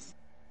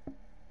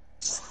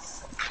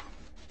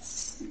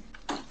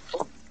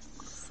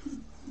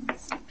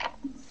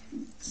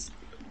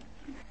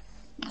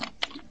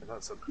 I thought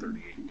it said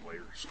 38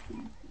 players.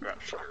 I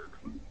got scared.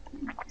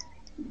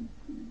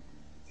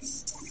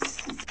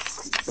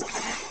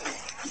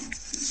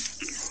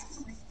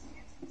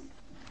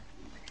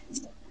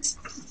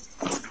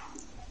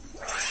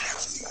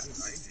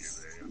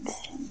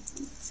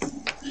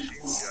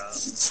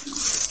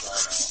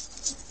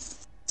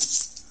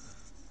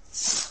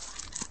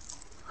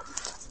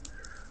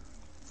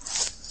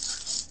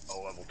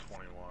 Oh, level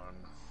 21.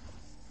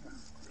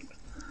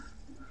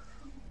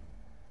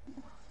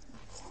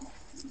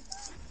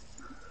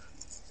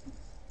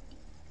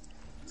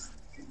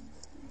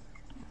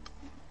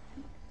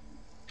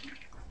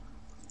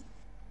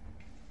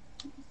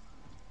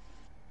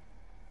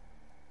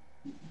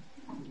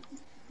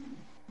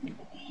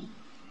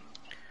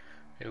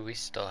 Dude, we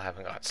still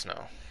haven't got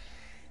snow.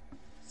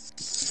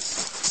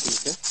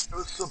 It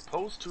was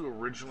supposed to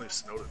originally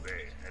snow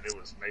today, and it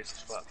was nice as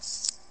fuck.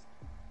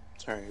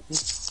 Sorry.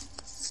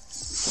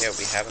 Yeah,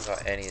 we haven't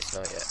got any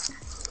snow yet.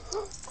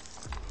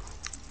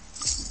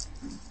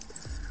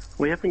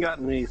 We haven't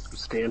gotten any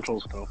substantial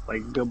stuff,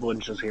 like double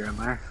inches here and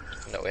there.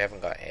 No, we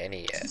haven't got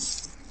any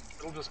yet.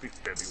 It'll just be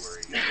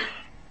February.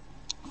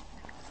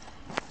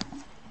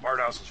 Bard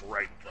House is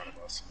right in front of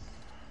us.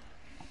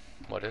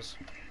 What is?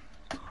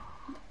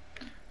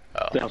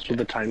 Oh, That's with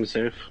the time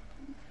safe.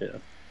 Yeah.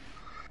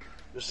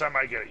 This time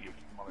I get it, you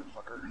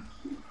motherfucker.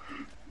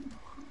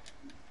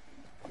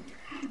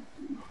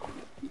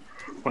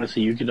 Want to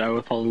see Yuki die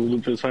with all the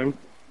loot this time?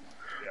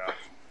 Yeah.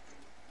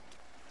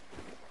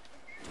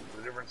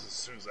 The difference is as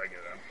soon as I get it,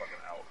 I'm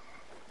fucking out.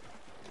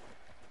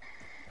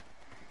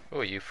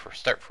 Oh, you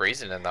start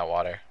freezing in that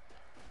water.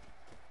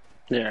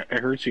 Yeah, it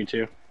hurts you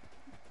too.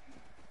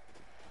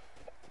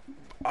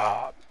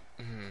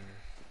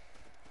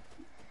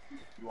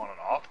 You want an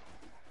op?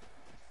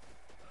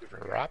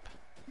 Different game. Rap?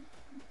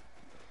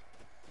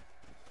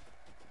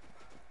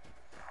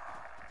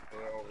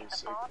 Well, we The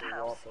say Bard for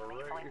House may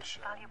find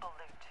operation. valuable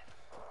loot.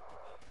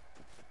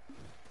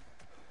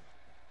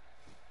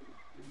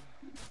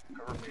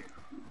 Cover me.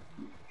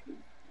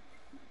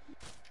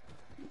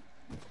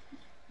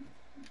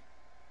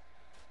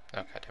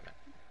 Oh, God damn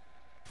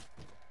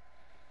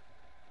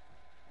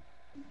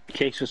it.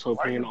 Case just Why are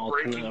opening you an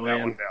alternate breaking way that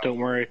one in. down? Don't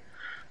worry.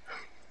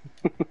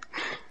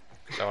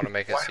 Because I want to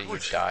make it Why so you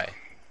would you- die.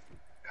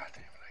 God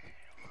damn it, I hate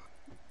you.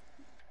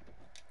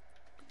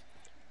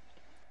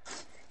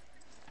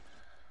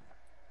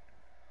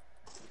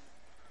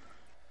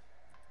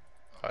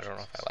 Oh, I don't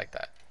know if I like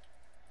that.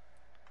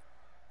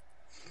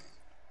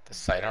 The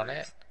sight on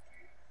it?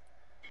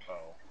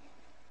 Oh.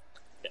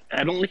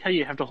 I don't like how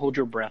you have to hold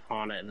your breath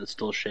on it and it's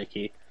still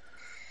shaky.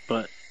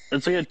 But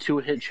it's like a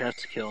 2-hit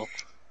chest kill.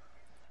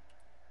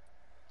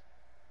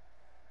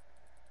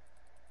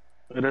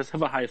 It does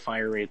have a high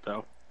fire rate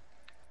though.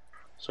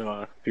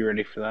 So be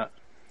ready for that.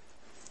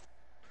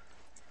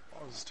 How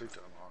long does this take to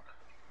unlock?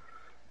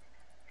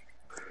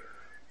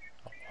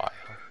 A while.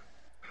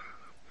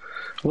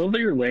 I love that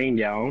you're laying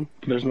down,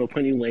 but there's no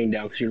point in you laying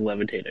down because you're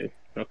levitating.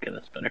 Okay,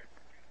 that's better.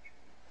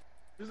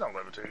 He's not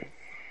levitating.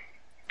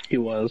 He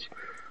was.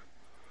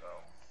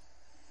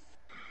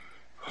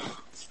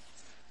 Oh.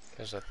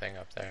 There's a thing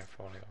up there if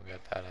you want to go get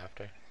that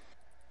after.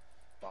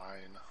 Fine.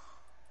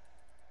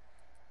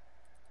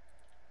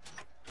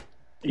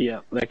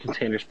 Yeah, that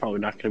container's probably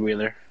not going to be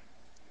there.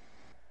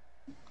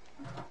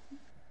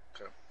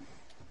 Okay.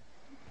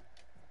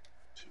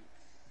 Two.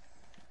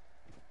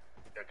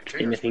 Yeah,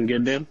 containers. Anything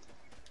good, Dan?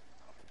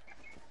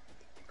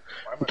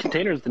 Why am The I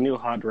container's the new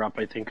hot drop,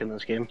 I think, in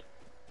this game.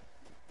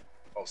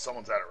 Oh,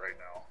 someone's at it right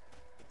now.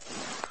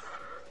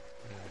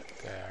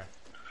 There.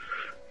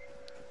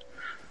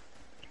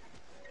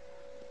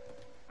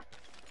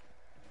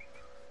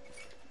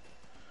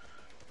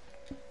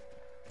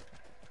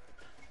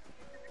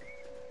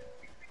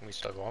 Are we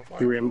still going for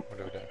it? You ram- What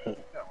are we doing?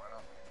 Yeah, why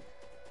not?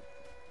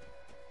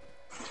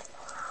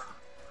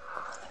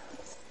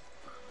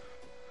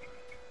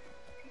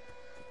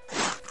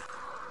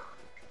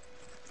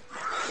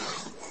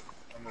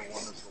 Number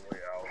one is the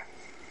way out.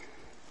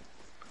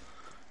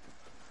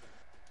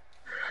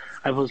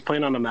 I was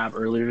playing on a map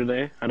earlier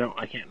today. I don't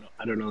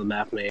know the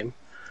map name.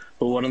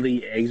 But one of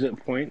the exit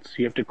points,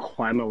 you have to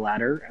climb a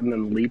ladder and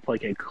then leap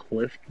like a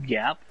cliff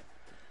gap.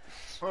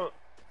 Oh,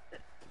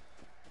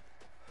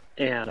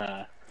 And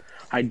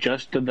I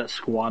just did that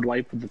squad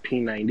wipe with the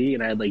P90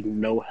 and I had like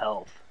no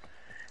health.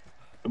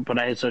 But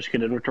I had such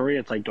good inventory,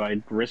 it's like, do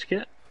I risk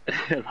it?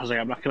 And I was like,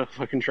 I'm not gonna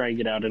fucking try and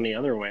get out any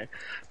other way.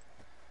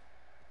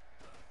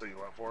 so you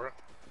went for it?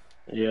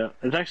 Yeah,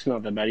 it's actually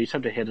not that bad. You just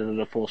have to hit it at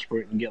a full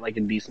sprint and get like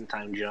a decent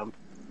time jump.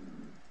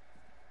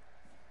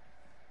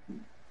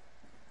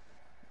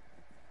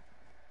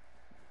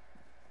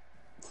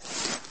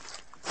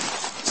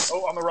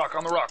 Oh, on the rock,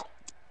 on the rock.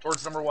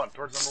 Towards number one,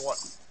 towards number one.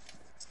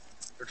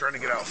 They're trying to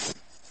get out.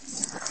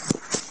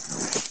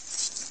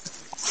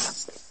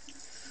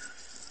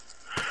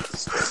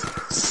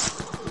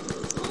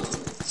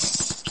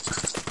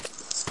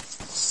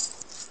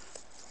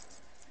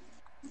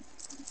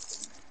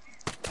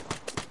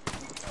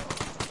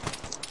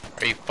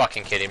 Are you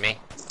fucking kidding me?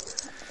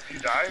 You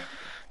die?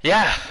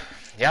 Yeah.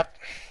 Yep.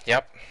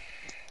 Yep.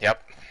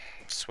 Yep.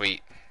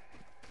 Sweet.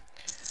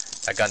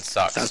 That gun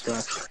sucks. That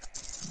sucks.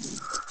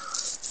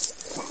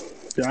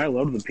 Dude, I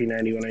loved the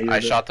P90 when I used I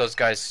it. shot those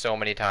guys so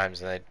many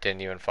times and they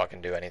didn't even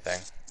fucking do anything.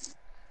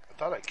 I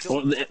thought I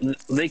killed Well, them.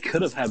 they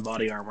could have had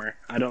body armor.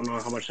 I don't know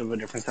how much of a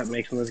difference that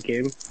makes in this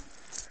game.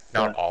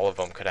 Not But- all of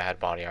them could have had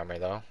body armor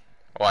though.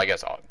 Well, I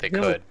guess they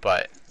No. could,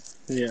 but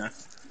Yeah.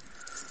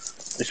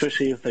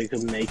 Especially if they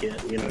could make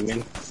it, you know what I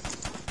mean?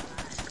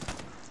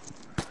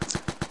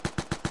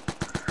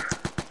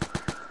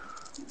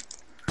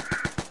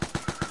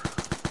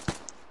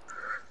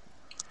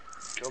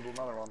 Killed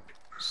another one.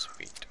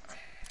 sweet.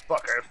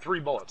 Fuck, I have 3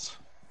 bullets.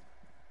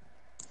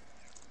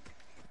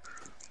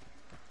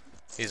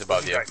 He's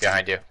above you, Okay.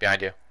 behind you,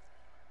 behind you.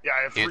 Yeah,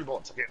 I have You- 3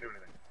 bullets. I can't do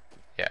anything.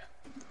 Yeah.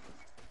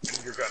 I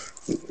need your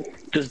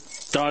gun.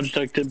 Just dodge,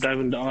 duck, dip, dive,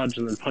 and dodge,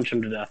 and then punch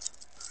him to death.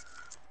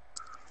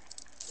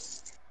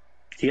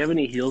 Do you have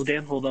any heals,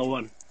 Dan? Hold that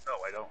one. No,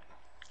 I don't.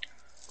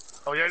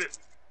 Oh, yeah, I did.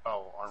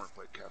 Oh, armor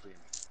plate, caffeine.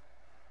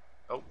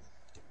 Oh.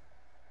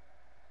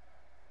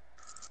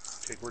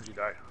 Okay, where'd you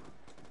die?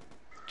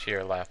 To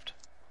your left.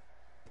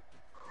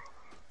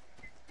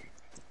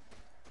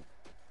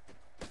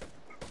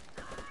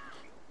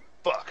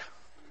 Fuck.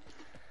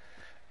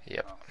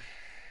 Yep.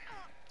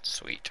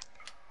 Sweet.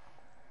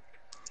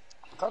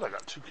 I thought I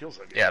got 2 kills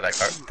that game. Yeah,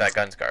 that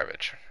gun's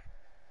garbage.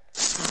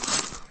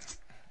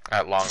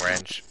 At long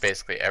range,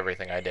 basically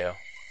everything I do.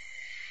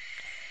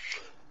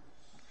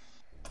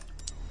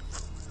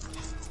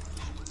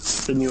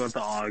 Then you want the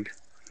AUG.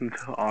 The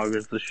AUG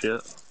is the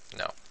shit.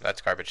 No,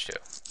 that's garbage too.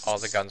 All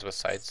the guns with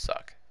sights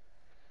suck.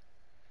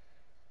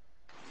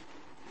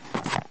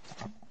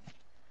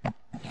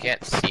 You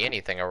can't see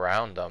anything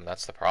around them,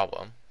 that's the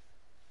problem.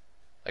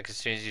 Like as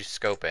soon as you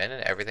scope in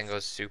and everything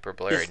goes super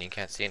blurry and you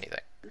can't see anything.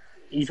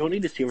 You don't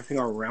need to see everything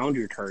around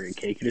your target,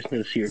 Cake. You just need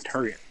to see your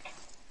target.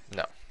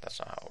 No, that's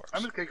not how it works.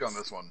 I'm gonna cake on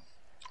this one.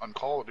 On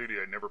Call of Duty,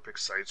 I never pick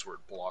sites where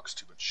it blocks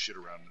too much shit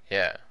around it.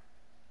 Yeah.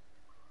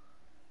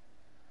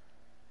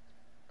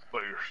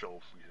 But you're still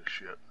a piece of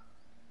shit.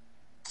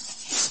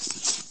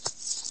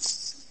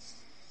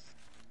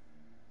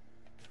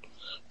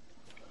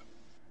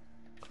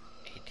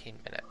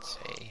 Minutes,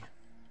 hey.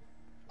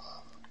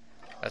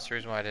 That's the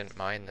reason why I didn't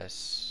mind the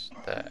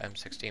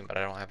M16, but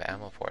I don't have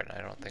ammo for it, and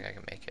I don't think I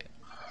can make it.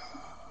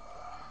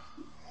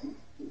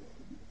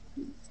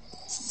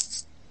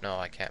 No,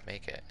 I can't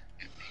make it.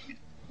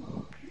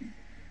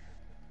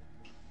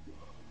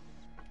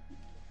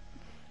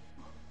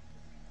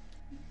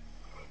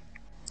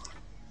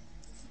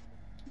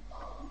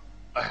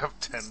 I have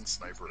 10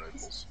 sniper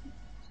rifles.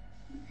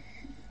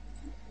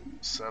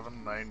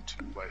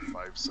 7.92 by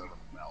 5.7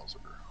 Mauser.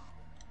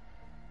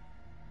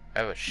 I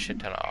have a shit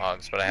ton of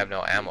AUGs, but I have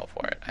no ammo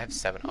for it. I have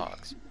 7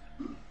 AUGs.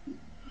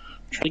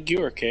 Try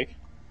Vigor, Cake.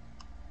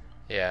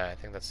 Yeah, I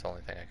think that's the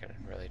only thing I can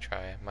really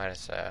try.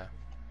 Minus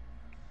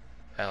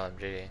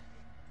LMG.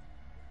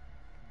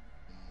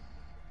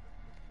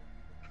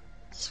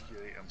 CA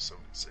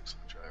M76 in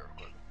the gyro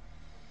clip.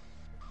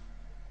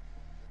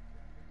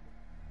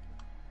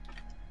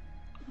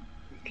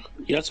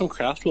 You got some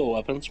craftable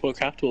weapons. What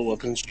craftable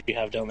weapons do you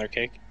have down there,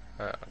 Cake?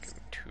 Give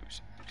me 2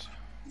 seconds.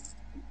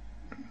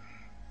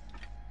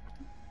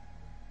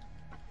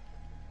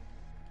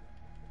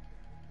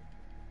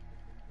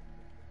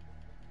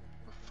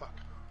 The fuck?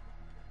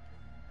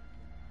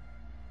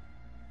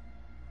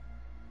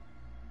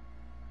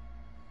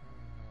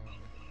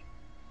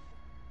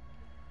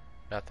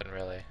 Nothing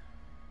really.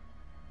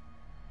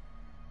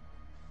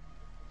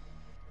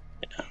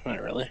 Yeah,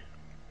 not really.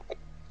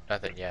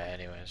 Nothing yet,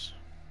 anyways.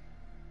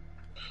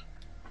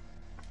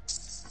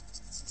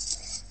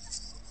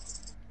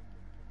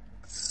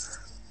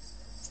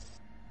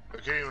 I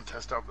can't even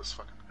test out this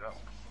fucking gun.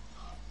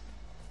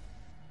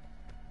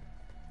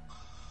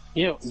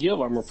 You have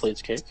armor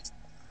plates, Cake.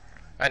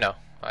 I know.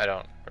 I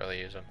don't really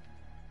use them.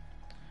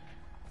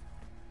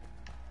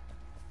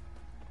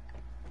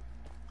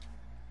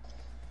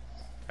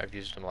 I've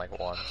used them like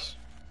once.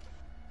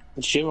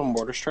 Did you have a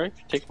mortar strike?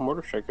 Take a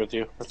mortar strike with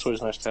you. That's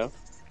always nice to have.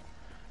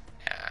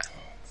 Yeah.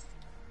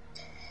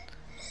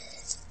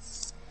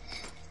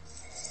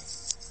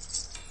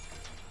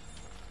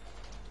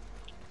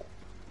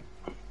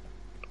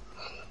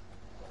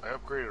 I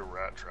upgraded a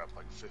rat trap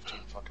like 15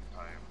 fucking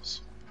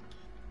times.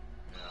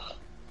 Yeah.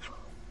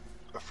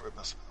 I forgot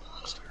this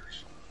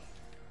upstairs.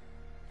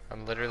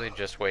 I'm literally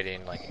just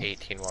waiting like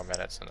 18 more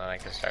minutes and then I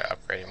can start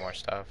upgrading more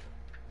stuff.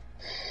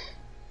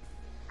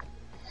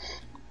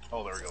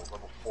 Oh, there we go.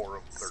 Level 4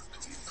 of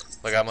 13.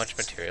 Look how much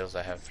materials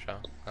I have, Sean.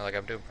 Like,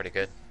 I'm doing pretty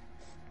good.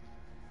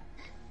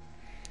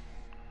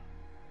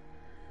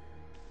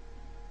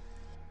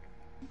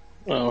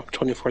 Oh,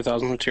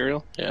 24,000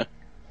 material? Yeah.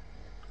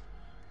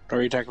 Or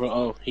are you talking about,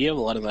 oh, you have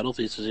a lot of metal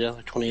pieces, yeah,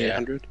 like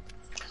 2,800?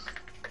 Yeah.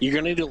 You're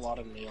gonna need a lot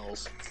of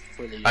nails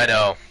for the, I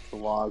know. The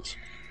logs.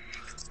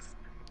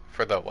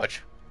 For the what?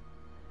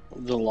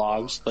 The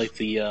logs, like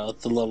the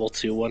level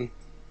 2 one.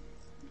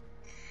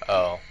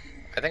 Oh.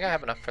 I think I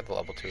have enough for the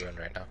level 2 one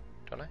right now,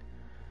 don't I?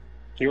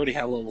 You already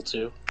have level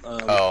 2.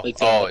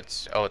 It's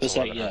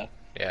 11. Yeah.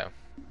 Yeah.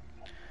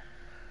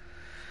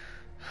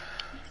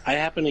 I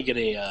happen to get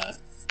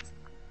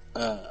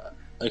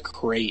a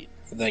crate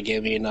that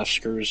gave me enough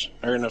screws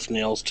or enough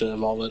nails to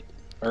evolve it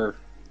or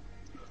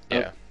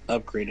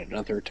upgrade it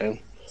another time.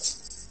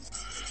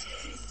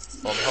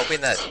 Well, I'm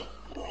hoping that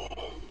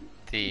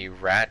the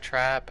rat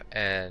trap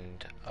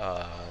and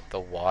the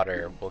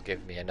water will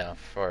give me enough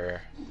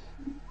for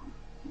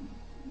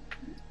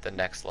the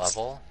next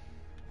level.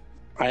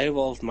 I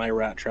evolved my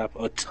rat trap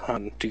a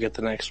ton to get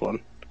the next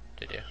one.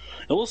 Did you?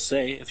 It will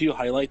say, if you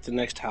highlight the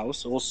next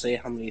house, it will say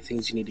how many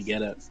things you need to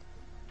get it.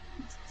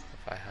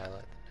 If I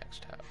highlight the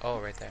next house. Oh,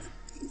 right there.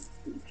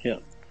 Yeah.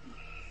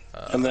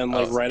 And then,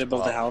 like, right 12.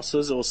 above the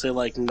houses, it will say,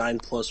 like, 9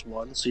 plus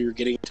 1, so you're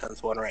getting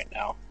 10th one right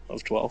now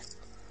of 12.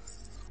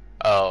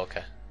 Oh,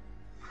 okay.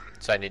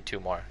 So I need 2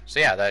 more. So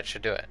yeah, that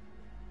should do it.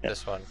 Yep.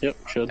 This one.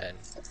 Yep, should. And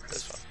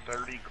this one.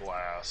 30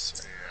 glass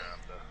and...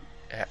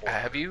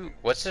 Have you...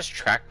 What's this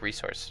track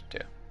resource do?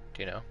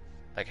 Do you know?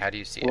 Like, how do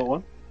you see it? What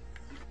one?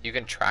 You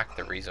can track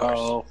the resource.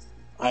 Oh,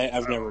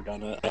 I've never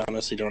done it. I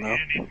honestly don't know.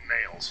 You need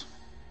nails.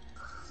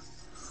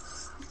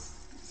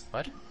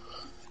 What? You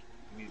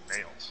need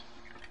nails.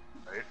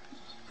 Right?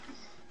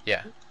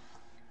 Yeah.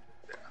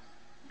 Yeah.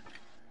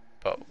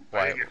 But I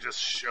why? think it just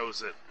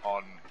shows it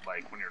on,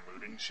 like, when you're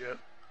looting shit.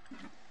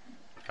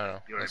 I don't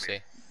know. You know Let's what I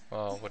mean? see.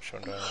 Well, which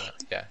one do I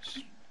want? Yeah,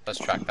 let's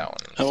track that one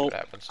and see what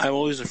happens. I'm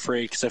always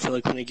afraid because I feel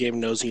like when a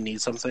game knows you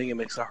need something, it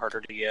makes it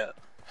harder to get.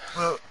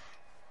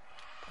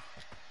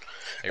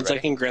 It's ready?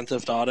 like in Grand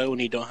Theft Auto when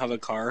you don't have a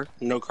car,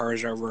 no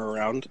cars are ever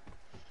around.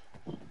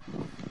 Yeah,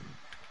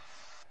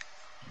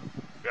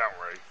 I'm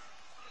ready.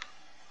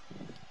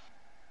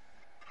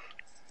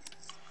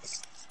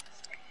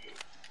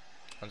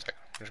 One second.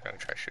 I'm just gonna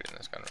try shooting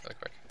this gun really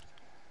quick.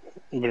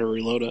 You better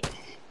reload it.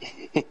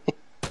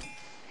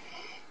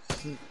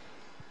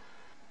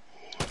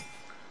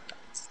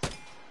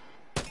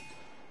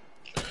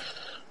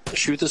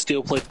 Shoot the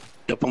steel plate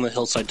up on the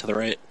hillside to the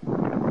right.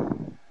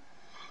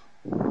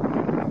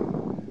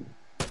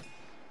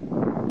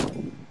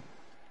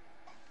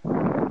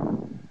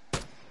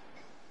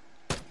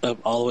 Up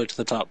all the way to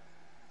the top.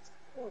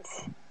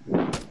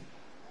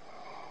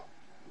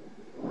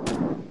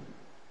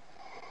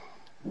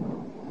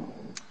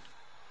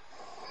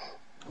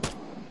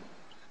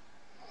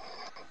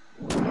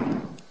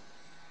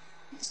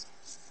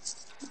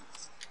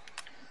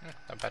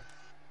 Not bad.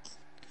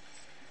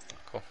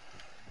 Cool.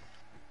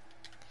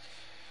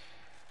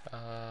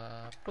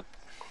 Boop.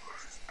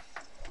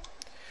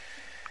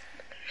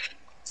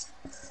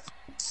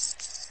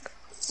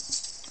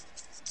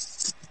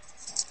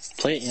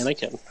 Play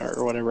Anakin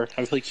or whatever.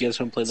 I feel like you guys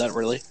haven't played that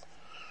really.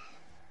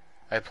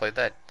 I played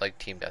that like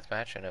team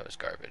deathmatch and it was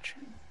garbage.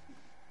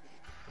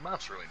 The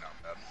map's really not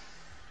bad.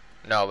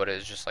 No, but it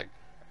was just like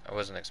I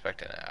wasn't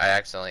expecting it. I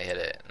accidentally hit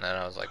it, and then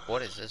I was like,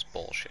 "What is this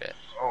bullshit?"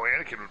 Oh,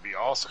 Anakin would be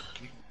awesome.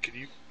 Can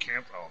you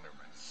camp? Oh, never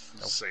mind.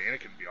 Nope. Say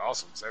Anakin would be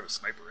awesome because I have a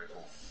sniper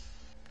rifle.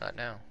 Not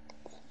now.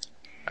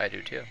 I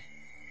do too.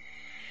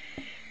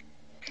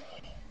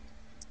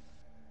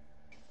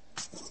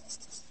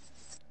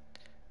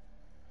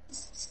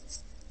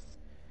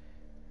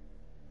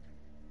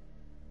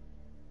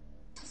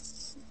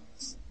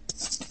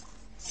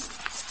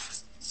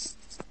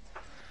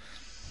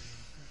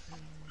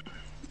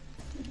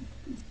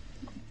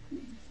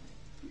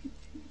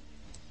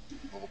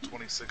 Level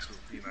 26 with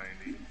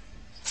P90.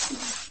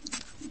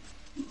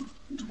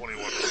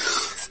 21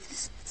 with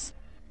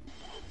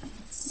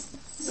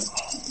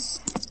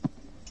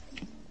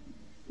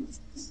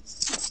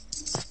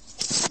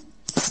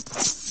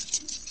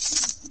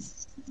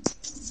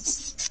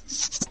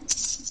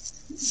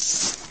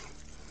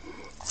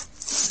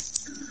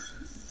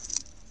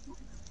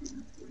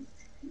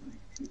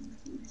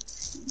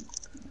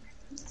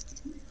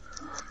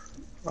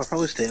I'll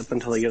probably stay up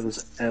until I get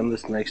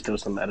this next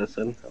dose of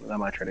medicine, and then I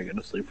might try to go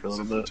to sleep for a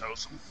little bit.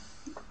 Totem.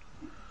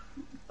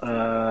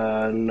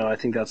 No, I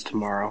think that's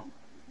tomorrow.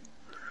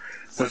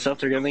 The stuff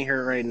they're giving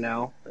here right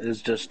now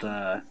is just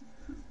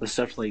the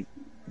stuff to, like,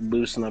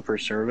 loosen up her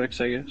cervix,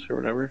 I guess, or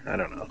whatever. I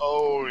don't know.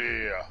 Oh,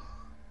 yeah.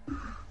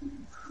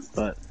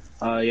 But,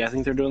 yeah, I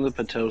think they're doing the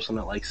Pitocin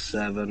at, like,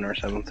 7 or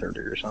 7:30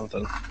 or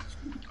something.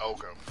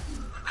 Okay.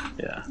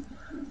 Yeah.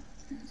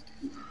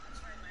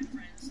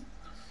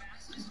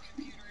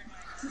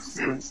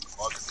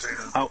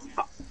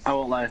 I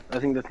won't lie. I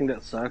think the thing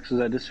that sucks is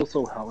I just feel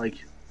so, like,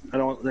 I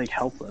don't, like,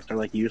 helpless or,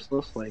 like,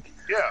 useless. Like,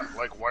 Yeah,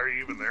 like, why are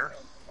you even there?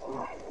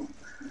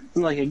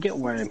 like, I get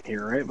why I'm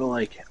here, right? But,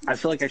 like, I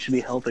feel like I should be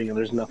helping and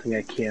there's nothing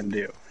I can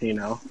do, you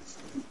know?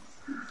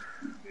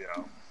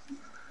 Yeah.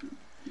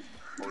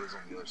 What is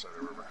on the other side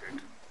of the river,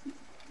 Cake?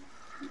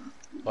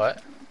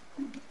 What?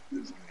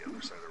 Is on the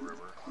other side of the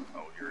river.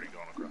 Oh, you're already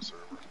going across the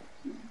river.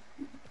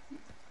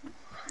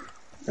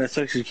 And it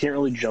sucks 'cause you can't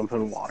really jump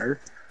in water.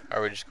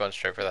 Are we just going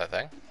straight for that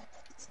thing?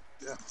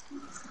 Yeah.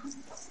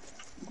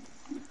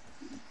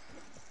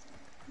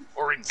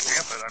 Or we can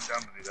camp it. I'm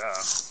down to do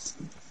that.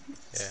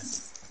 Yeah.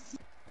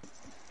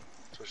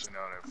 Especially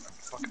now that I'm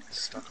fucking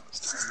stuck on this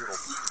tiny little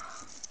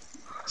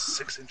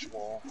 6-inch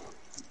wall.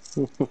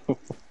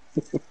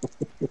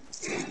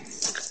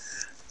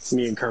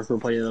 Me and Kirk were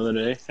playing the other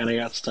day, and I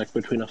got stuck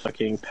between a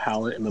fucking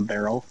pallet and a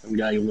barrel, and the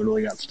guy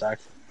literally got stuck.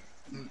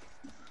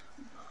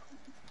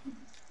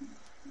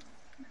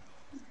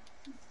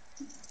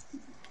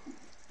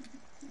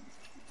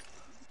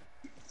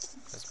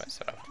 This might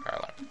set off a car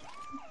alarm.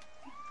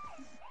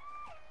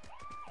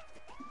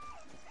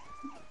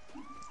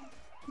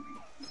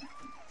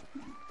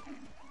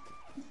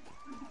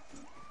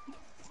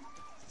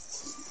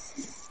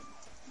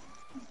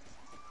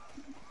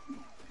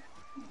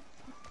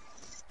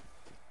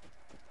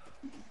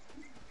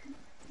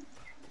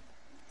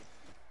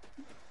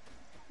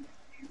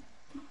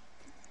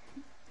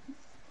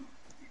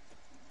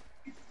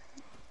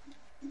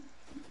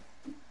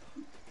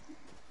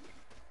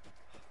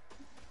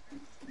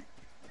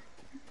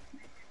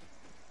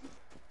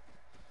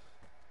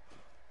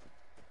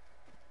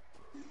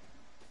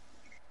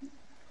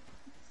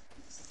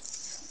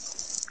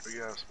 Big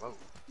ass boat.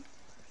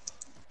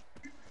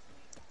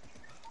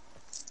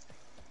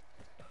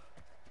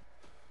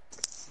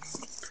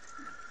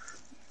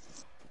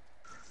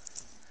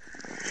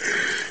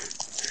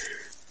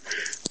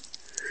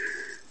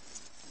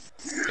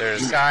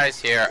 There's guys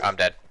here. I'm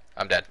dead.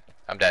 I'm dead.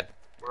 I'm dead.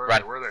 Where are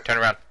Run. they? Where are they? Turn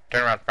around.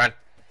 Turn around. Run.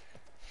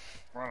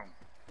 Run.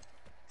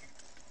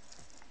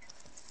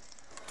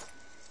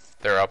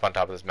 They're up on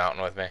top of this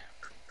mountain with me.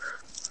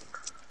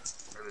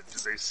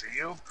 Did they see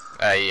you?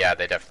 Yeah,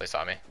 they definitely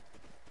saw me.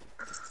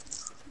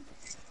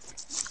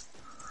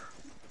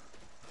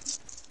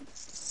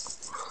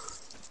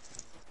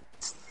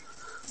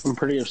 I'm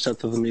pretty upset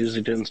that the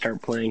music didn't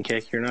start playing,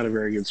 Kick. You're not a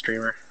very good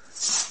streamer.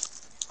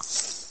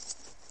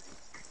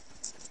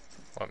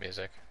 What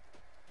music?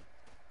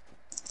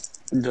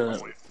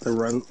 The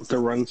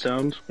run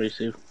sound. Where you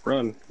see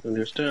run and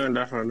just I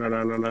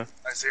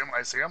see him.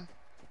 I see him.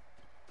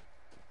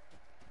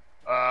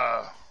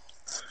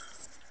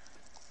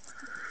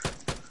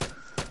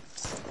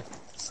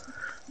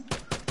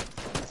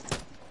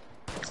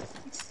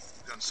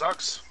 Gun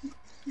sucks.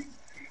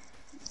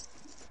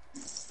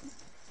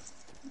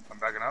 I'm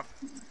backing up.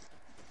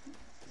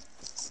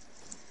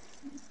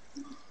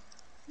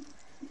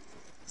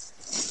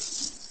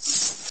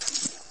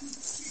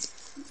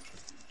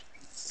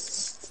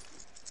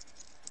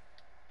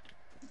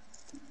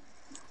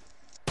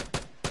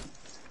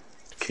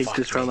 Kick Fuck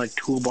just me. found like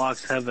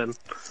toolbox heaven.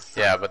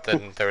 Yeah, but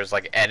then there was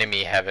like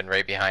enemy heaven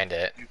right behind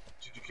it.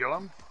 Did you kill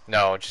him?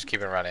 No, just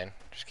keep it running.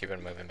 Just keep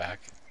it moving back.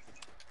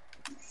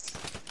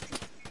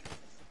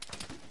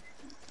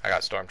 I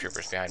got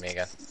stormtroopers behind me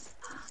again.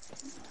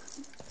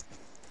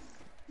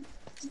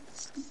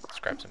 Let's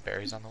grab some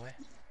berries on the way.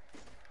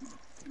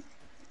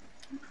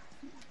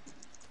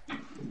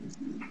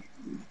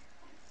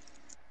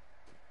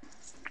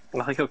 I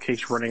like how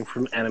Kick's running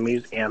from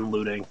enemies and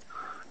looting.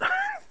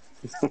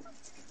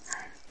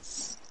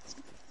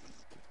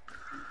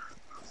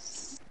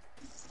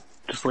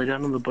 Just lay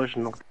down in the bush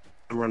and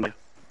run.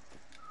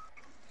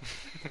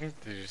 Did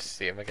you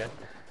see him again?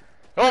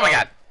 Oh my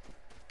god!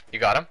 You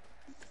got him?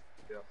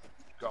 Yeah.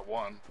 Got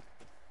one.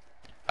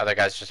 Other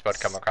guy's just about to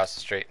come across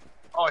the street.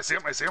 Oh, I see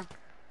him. I see him.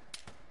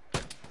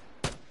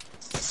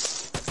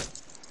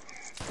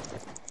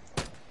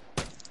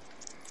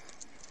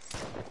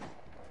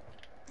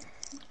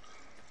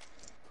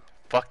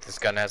 Fuck, this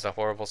gun has a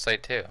horrible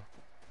sight too.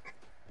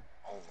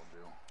 All of them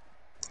do.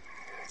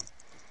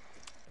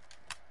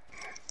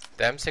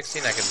 The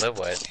M16 I can live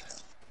with.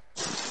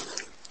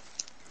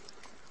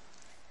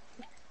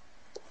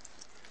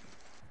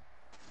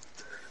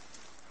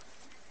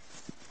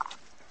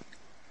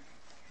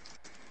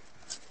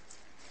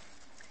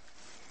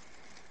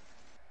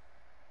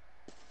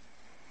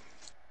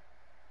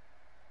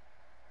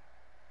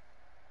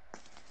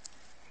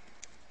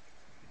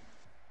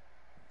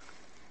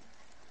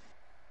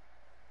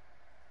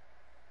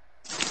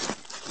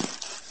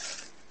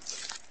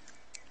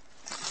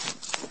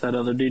 That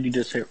other dude you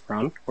just hit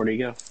run. Where'd he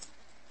go?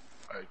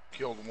 I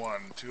killed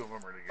one. Two of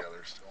them are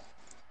together still.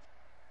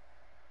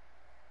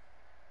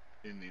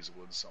 in these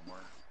woods somewhere.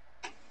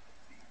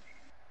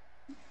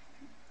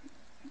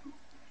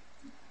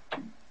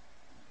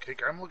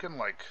 Cake, I'm looking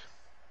like,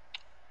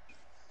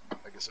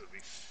 I guess it would be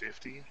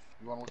 50.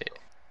 You want to look at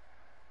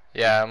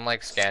Yeah, I'm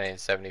like scanning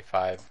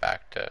 75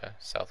 back to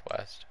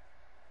southwest.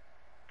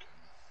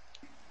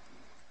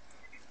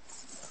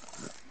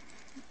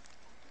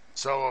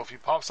 So if you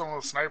pop someone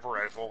with a sniper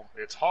rifle,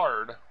 it's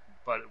hard,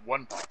 but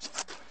one pops.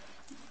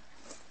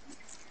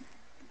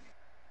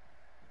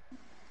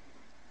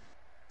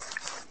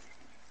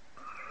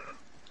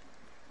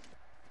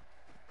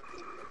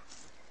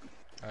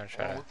 I'm gonna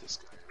try to. With this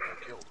guy that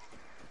I killed.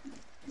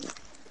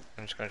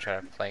 I'm just gonna try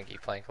to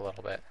flank a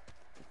little bit.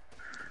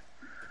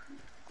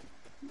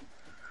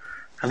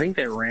 I think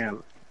they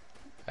ran.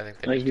 I think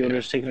I they think did you were too.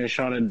 just taking a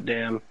shot at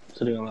Dan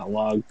sitting on that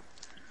log.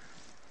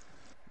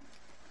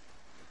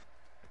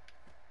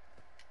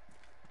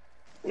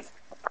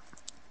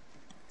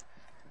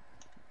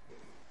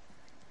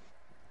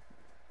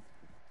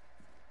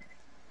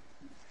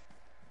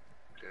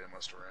 Okay, they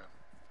must have ran.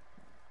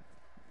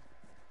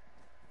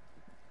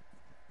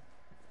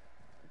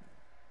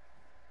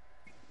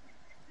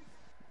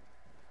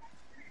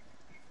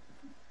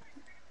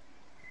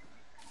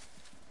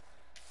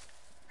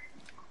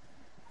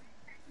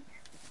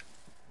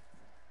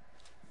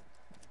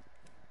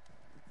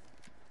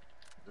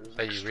 There's an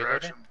Are you reloading?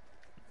 extraction.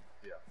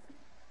 Yeah.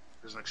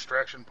 There's an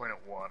extraction point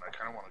at 1. I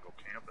kind of want to go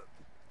camp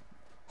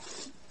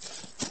it.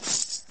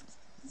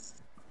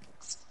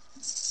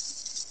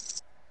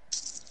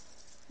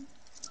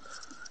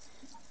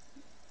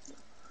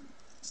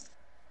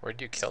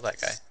 Where'd you kill that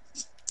guy?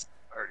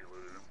 I already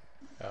looted him.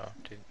 Oh,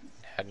 dude,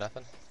 had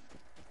nothing?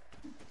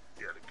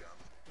 He had a gun.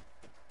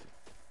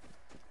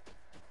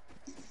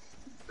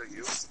 Is that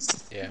you?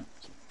 Yeah.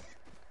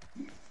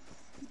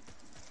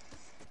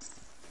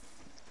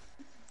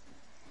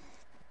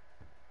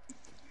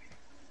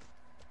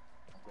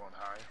 I'm going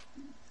high.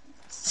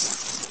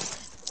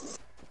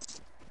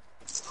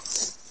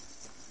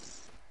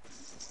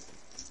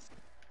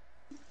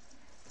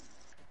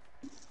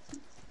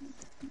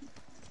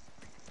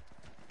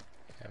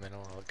 I'm in a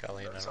little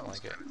gully and That I don't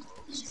sounds like it. kinda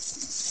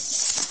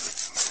close.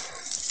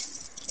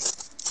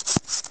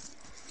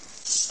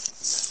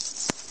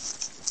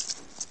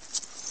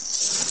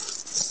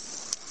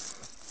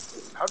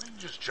 How did you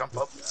just jump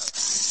up that?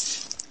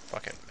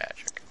 Fucking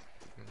magic.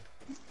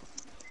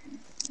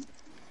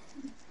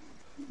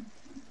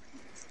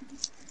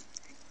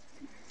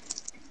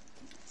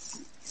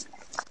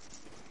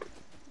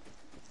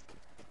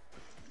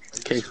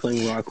 Cake's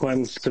playing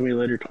Rockland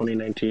Simulator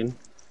 2019.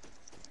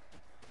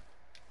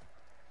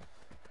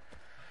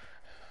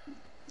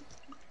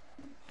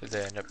 Did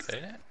they end up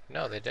getting it?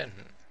 No, they didn't.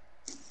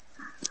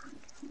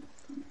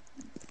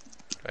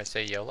 Do I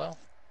say YOLO?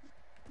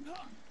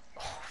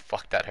 Oh,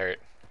 fuck, that hurt.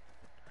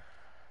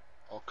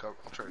 I'll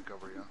try to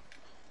cover you.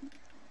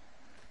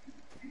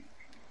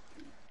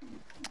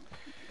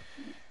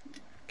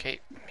 Okay,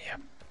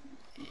 yep.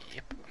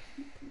 Yep.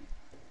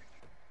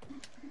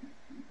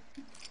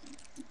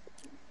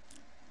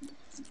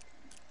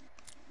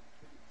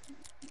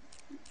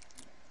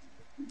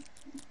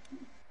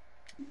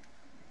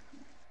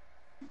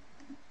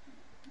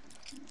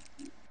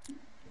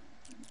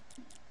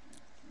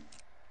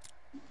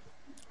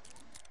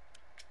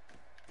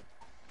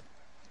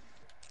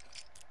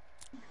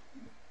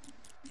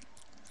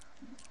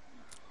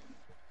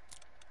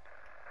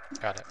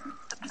 Got it.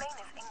 The plane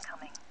is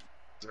incoming.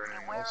 Is there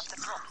anything Beware else of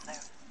the drop zone.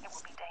 It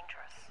will be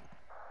dangerous.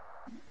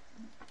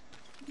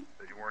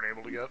 that you weren't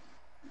able to get?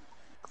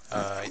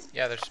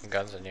 Yeah, there's some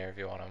guns in here if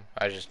you want them.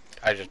 I just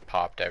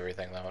popped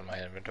everything though in my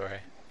inventory.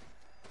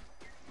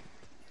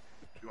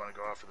 Do you want to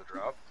go after the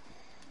drop?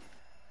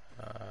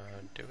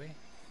 Do we?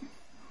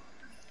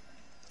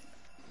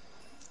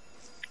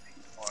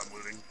 While I'm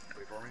looting,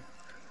 wait for me.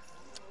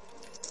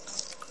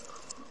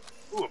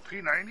 Ooh, a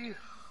P90?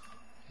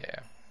 Yeah.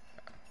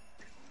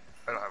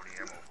 I don't have any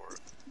ammo for it.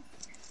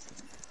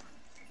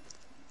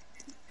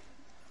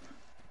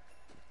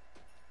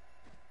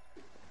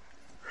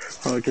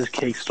 Oh, because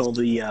Cake stole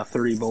the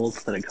 30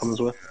 bullets that it comes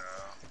with.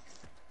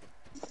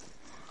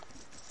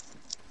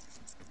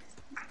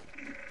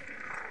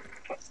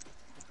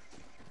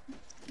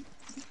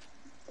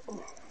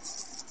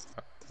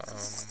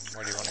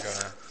 Where do you want to go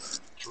now?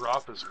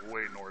 Drop is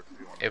way north if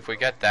you want to If we go.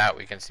 get that,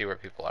 we can see where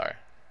people are.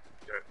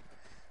 Okay,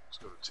 let's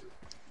go to 2.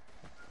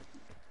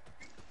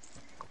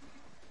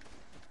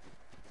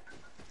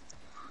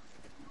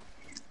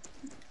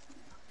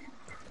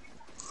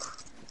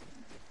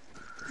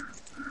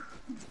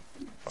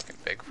 Fucking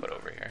Bigfoot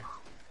over here.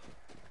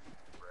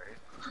 Right.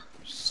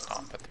 Just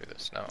stomping through the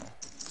snow.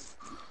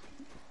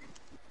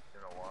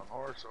 In a one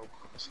horse open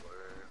sleigh.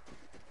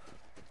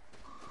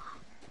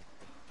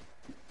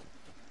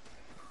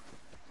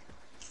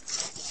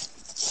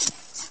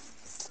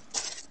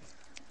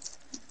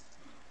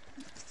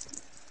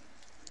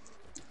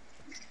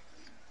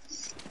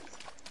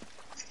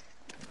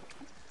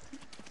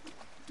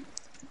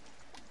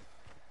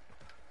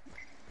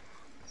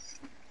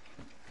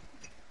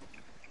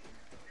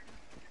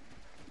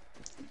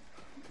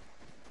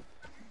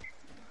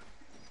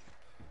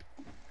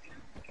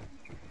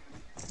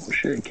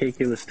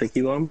 KK the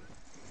sticky bomb?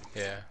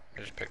 Yeah, I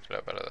just picked it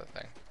up out of the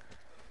thing.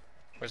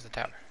 Where's the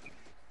tower?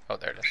 Oh,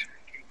 there it is.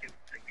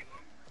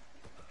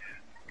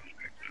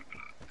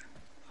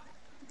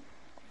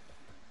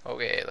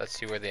 Okay, let's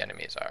see where the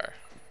enemies are.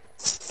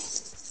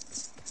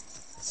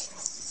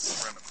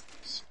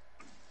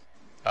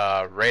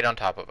 Right on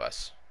top of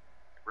us.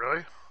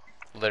 Really?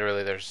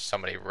 Literally, there's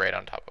somebody right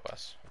on top of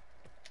us.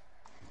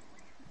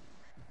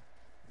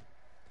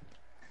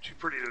 Too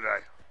pretty to die.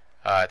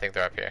 I think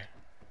they're up here.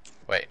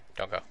 Wait,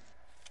 don't go.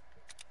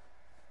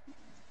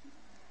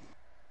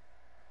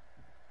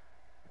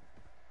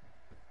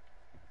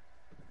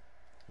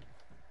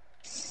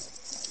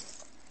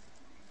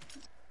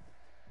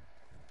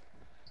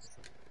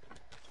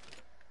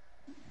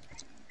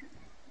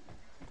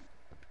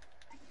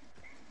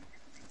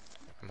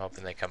 I'm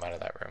hoping they come out of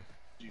that room.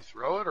 Do you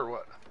throw it or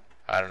what?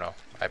 I don't know.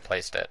 I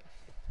placed it.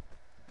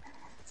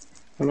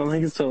 I don't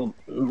think it's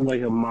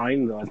like a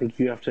mine though. I think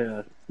you have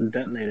to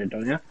detonate it,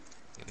 don't you?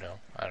 No,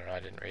 I don't know. I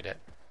didn't read it.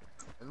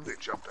 I think they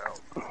jumped out.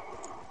 The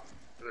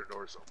other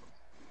door's open.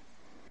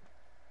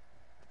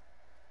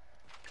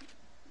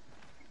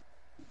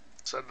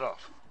 Set it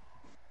off.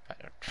 I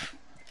don't.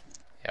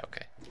 Yeah,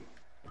 okay.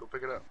 Go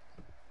pick it up.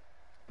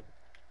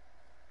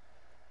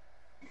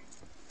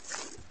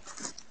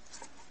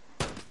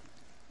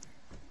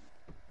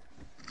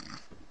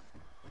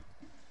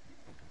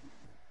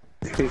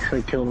 He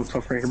basically killed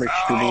himself right here by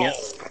shooting it.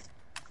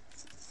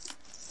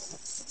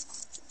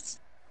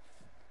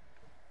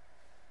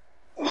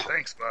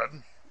 Thanks,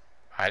 bud.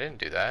 I didn't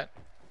do that.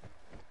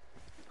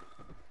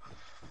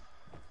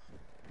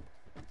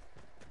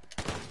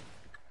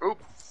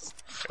 Oop.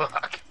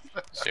 Fuck.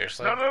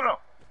 Seriously? No, no, no.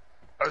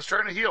 I was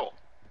trying to heal.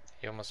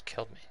 You almost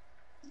killed me.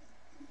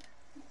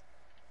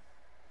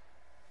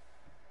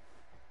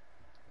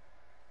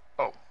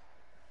 Oh.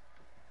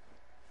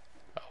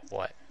 Oh,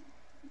 what?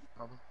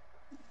 Nothing.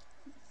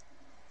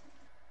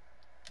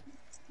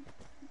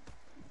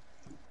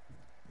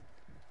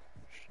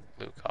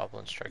 Blue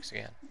Goblin strikes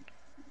again.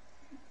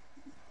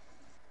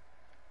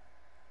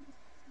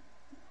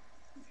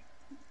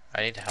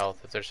 I need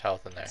health, if there's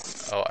health in there.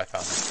 Oh, I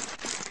found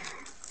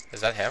him.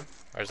 Is that him?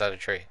 Or is that a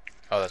tree?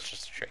 Oh, that's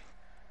just a tree.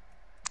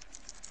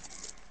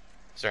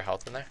 Is there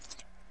health in there?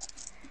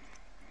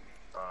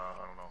 I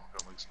don't know.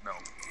 At least, no.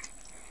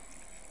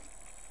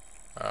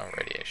 Oh,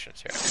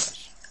 radiation's here, I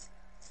guess.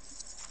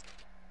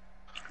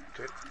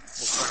 Okay.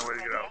 We'll find a way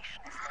to get out.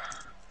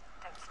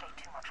 Don't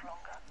stay too much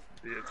longer.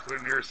 The clear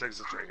nearest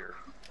exit's right here.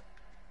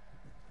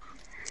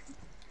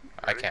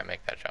 I can't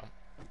make that jump.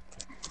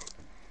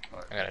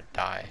 Alright. I'm gonna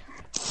die.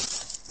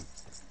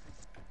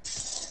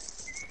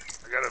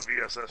 I got a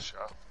VSS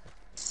shot.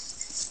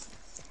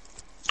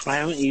 I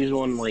haven't used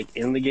one like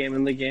in the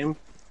game,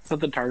 but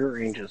the target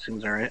range it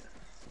seems alright.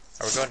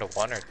 Are we going to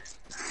one or?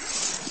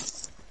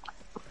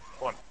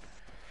 One.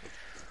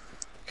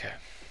 Okay.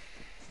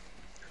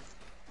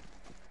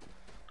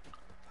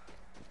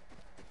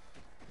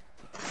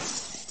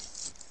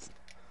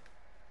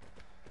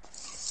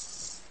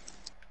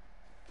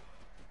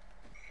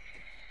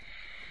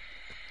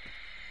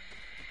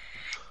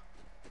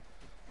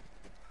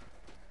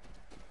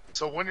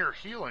 So when you're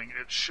healing,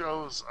 it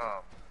shows,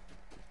 oh,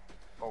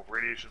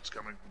 radiation's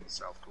coming from the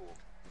south. Cool.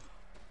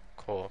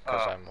 Cool,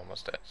 because I'm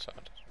almost dead, so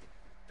it doesn't.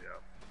 Yeah.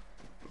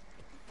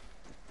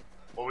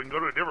 Well, we can go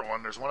to a different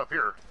one. There's one up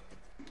here.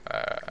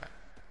 I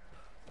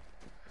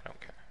don't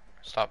care.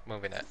 Stop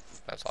moving it.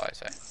 That's all I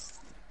say.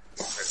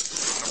 Okay,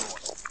 number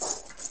one.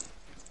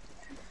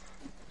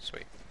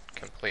 Sweet.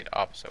 Complete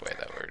opposite way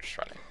that we were just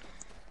running.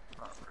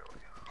 Not really.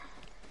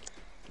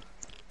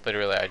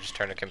 Literally, I just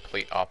turned a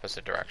complete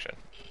opposite direction.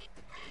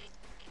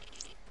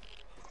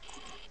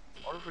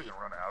 I wonder if we can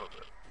run out of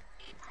it.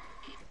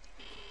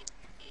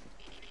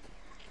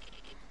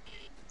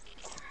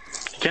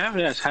 Can I have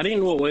to ask, how do you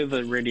know what way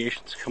the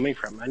radiation's coming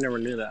from? I never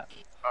knew that.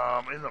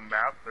 In the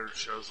map, there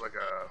shows like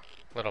a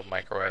Little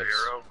microwaves.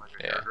 arrow, like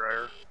a hair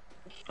dryer.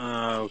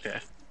 Okay.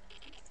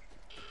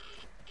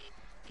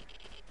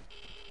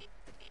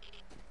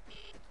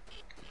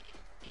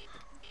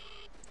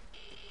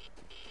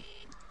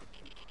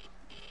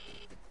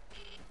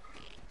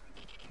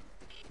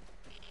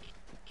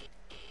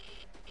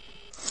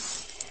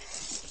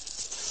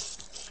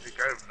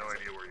 I have no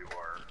idea where you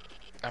are.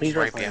 I'm He's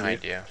right right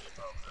behind behind you.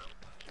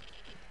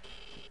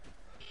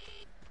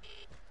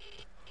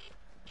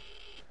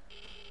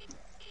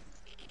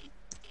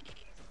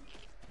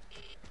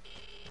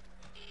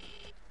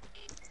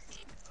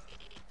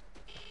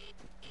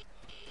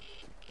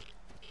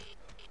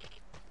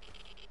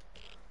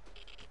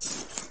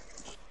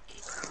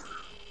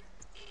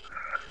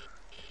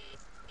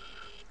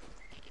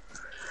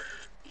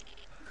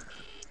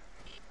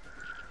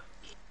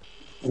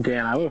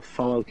 Dan, I would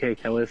follow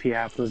Cake. That way, if he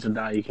happens to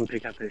die, you can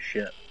pick up his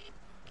shit.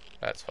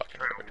 That's fucking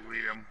Trying rude. to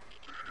lead him.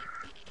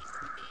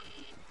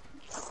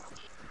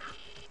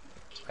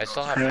 I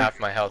still have Okay. half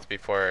my health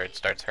before it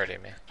starts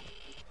hurting me.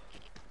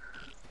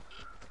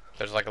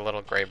 There's like a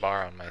little gray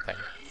bar on my thing.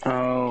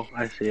 Oh,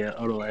 I see it.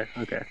 Odele.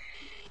 Okay.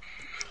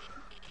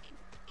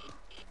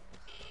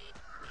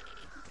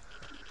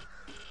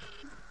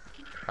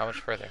 How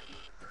much further?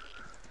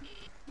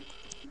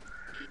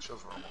 It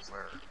shows we're almost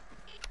there.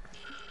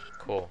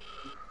 Cool.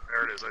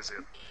 There it is, I see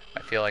it.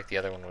 I feel like the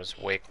other one was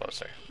way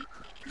closer.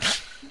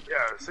 Yeah,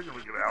 I was thinking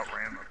we could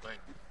outran the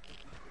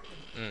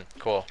thing.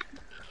 Cool.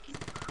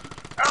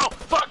 Ow!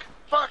 Fuck!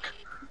 Fuck!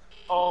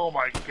 Oh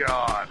my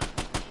god.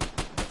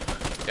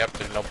 Yep,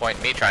 there's no point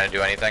in me trying to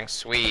do anything.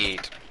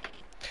 Sweet.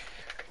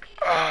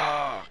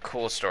 Oh,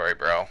 cool story,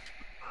 bro.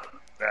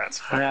 That's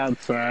fucking...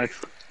 That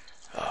sucks.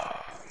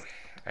 Oh,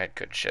 I had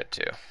good shit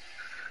too.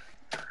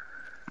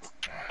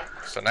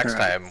 So next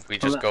Alright. time we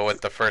just go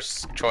with the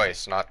first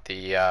choice, not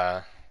the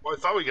Well, I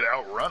thought we could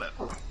outrun it.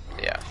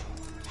 yeah.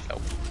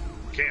 Nope.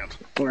 We can't.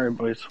 Alright,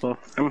 boys. Well,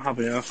 I'm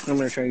hopping off. I'm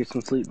gonna try to get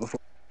some sleep before.